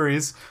this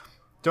series,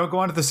 don't go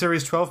onto the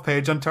Series 12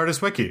 page on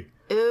TARDIS Wiki.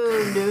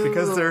 Oh, no.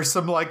 Because there's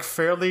some, like,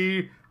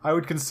 I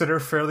would consider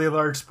fairly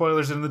large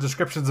spoilers in the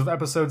descriptions of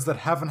episodes that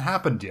haven't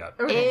happened yet.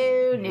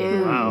 Oh,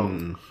 no.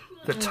 Wow.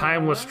 The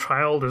timeless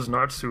child is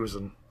not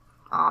Susan.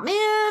 Aw,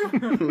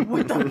 man.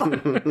 What the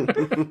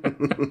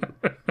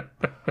fuck?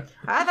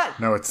 I thought...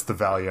 No, it's the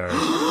Valyard.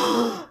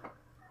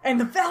 And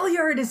the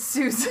Valyard is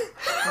Susan.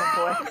 Oh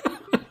boy.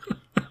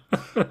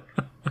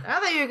 I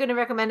thought you were going to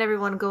recommend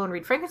everyone go and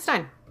read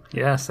Frankenstein.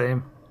 Yeah,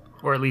 same.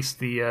 Or at least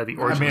the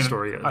origin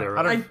story there.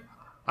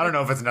 I don't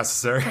know if it's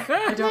necessary.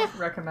 I don't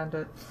recommend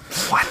it.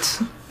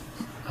 What?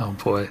 Oh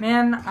boy.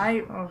 Man,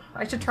 I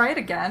should try it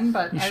again,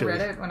 but I should.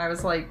 read it when I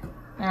was like,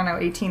 I don't know,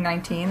 18,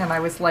 19, and I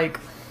was like,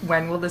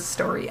 when will this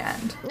story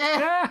end?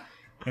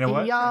 You know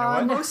what?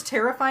 The most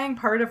terrifying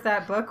part of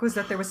that book was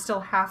that there was still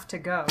half to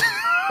go.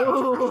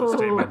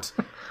 Statement.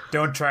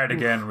 Don't try it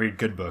again. Read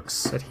good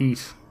books. That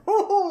heat.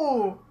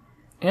 Ooh.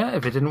 Yeah,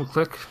 if it didn't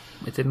click,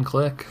 it didn't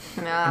click.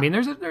 Nah. I mean,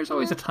 there's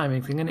always a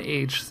timing thing, an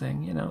age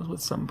thing, you know,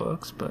 with some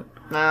books, but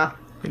Nah.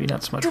 maybe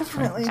not so much with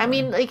Definitely. I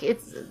mean, like,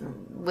 it's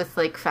with,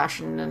 like,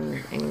 fashion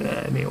and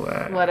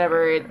anyway.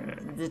 whatever,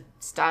 the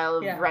style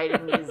of Yeah.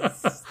 writing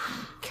is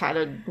kind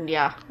of,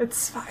 yeah.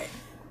 It's fine.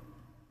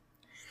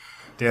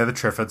 Day of the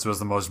Triffids was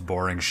the most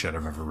boring shit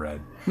I've ever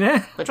read.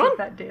 Yeah. Which one?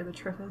 That Day of the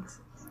Triffids.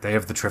 Day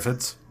of the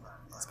Triffids.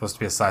 It's supposed to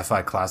be a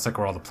sci-fi classic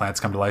where all the plants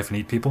come to life and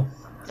eat people.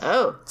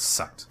 Oh. It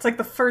sucked. It's like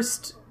the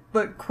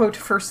quote,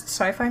 first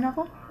sci-fi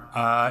novel?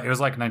 It was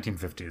like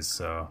 1950s,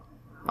 so...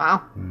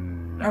 Wow.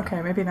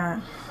 Okay, maybe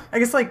not. I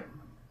guess like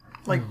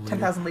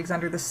 10,000 Leagues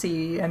Under the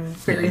Sea and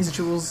various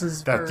Jules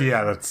is That,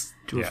 yeah, that's...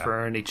 Jules yeah.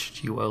 Verne,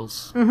 H.G.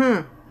 Wells.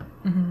 Anyway,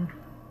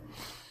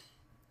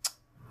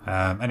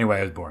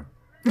 it was boring.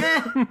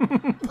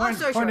 Long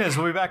story Point short. is,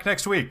 we'll be back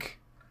next week.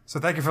 So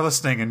thank you for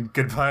listening, and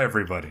goodbye,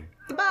 everybody.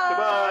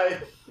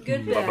 Goodbye.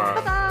 Goodbye.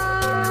 Goodbye.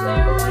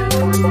 Bye-bye.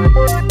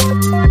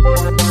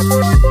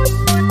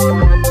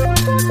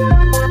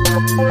 Bye.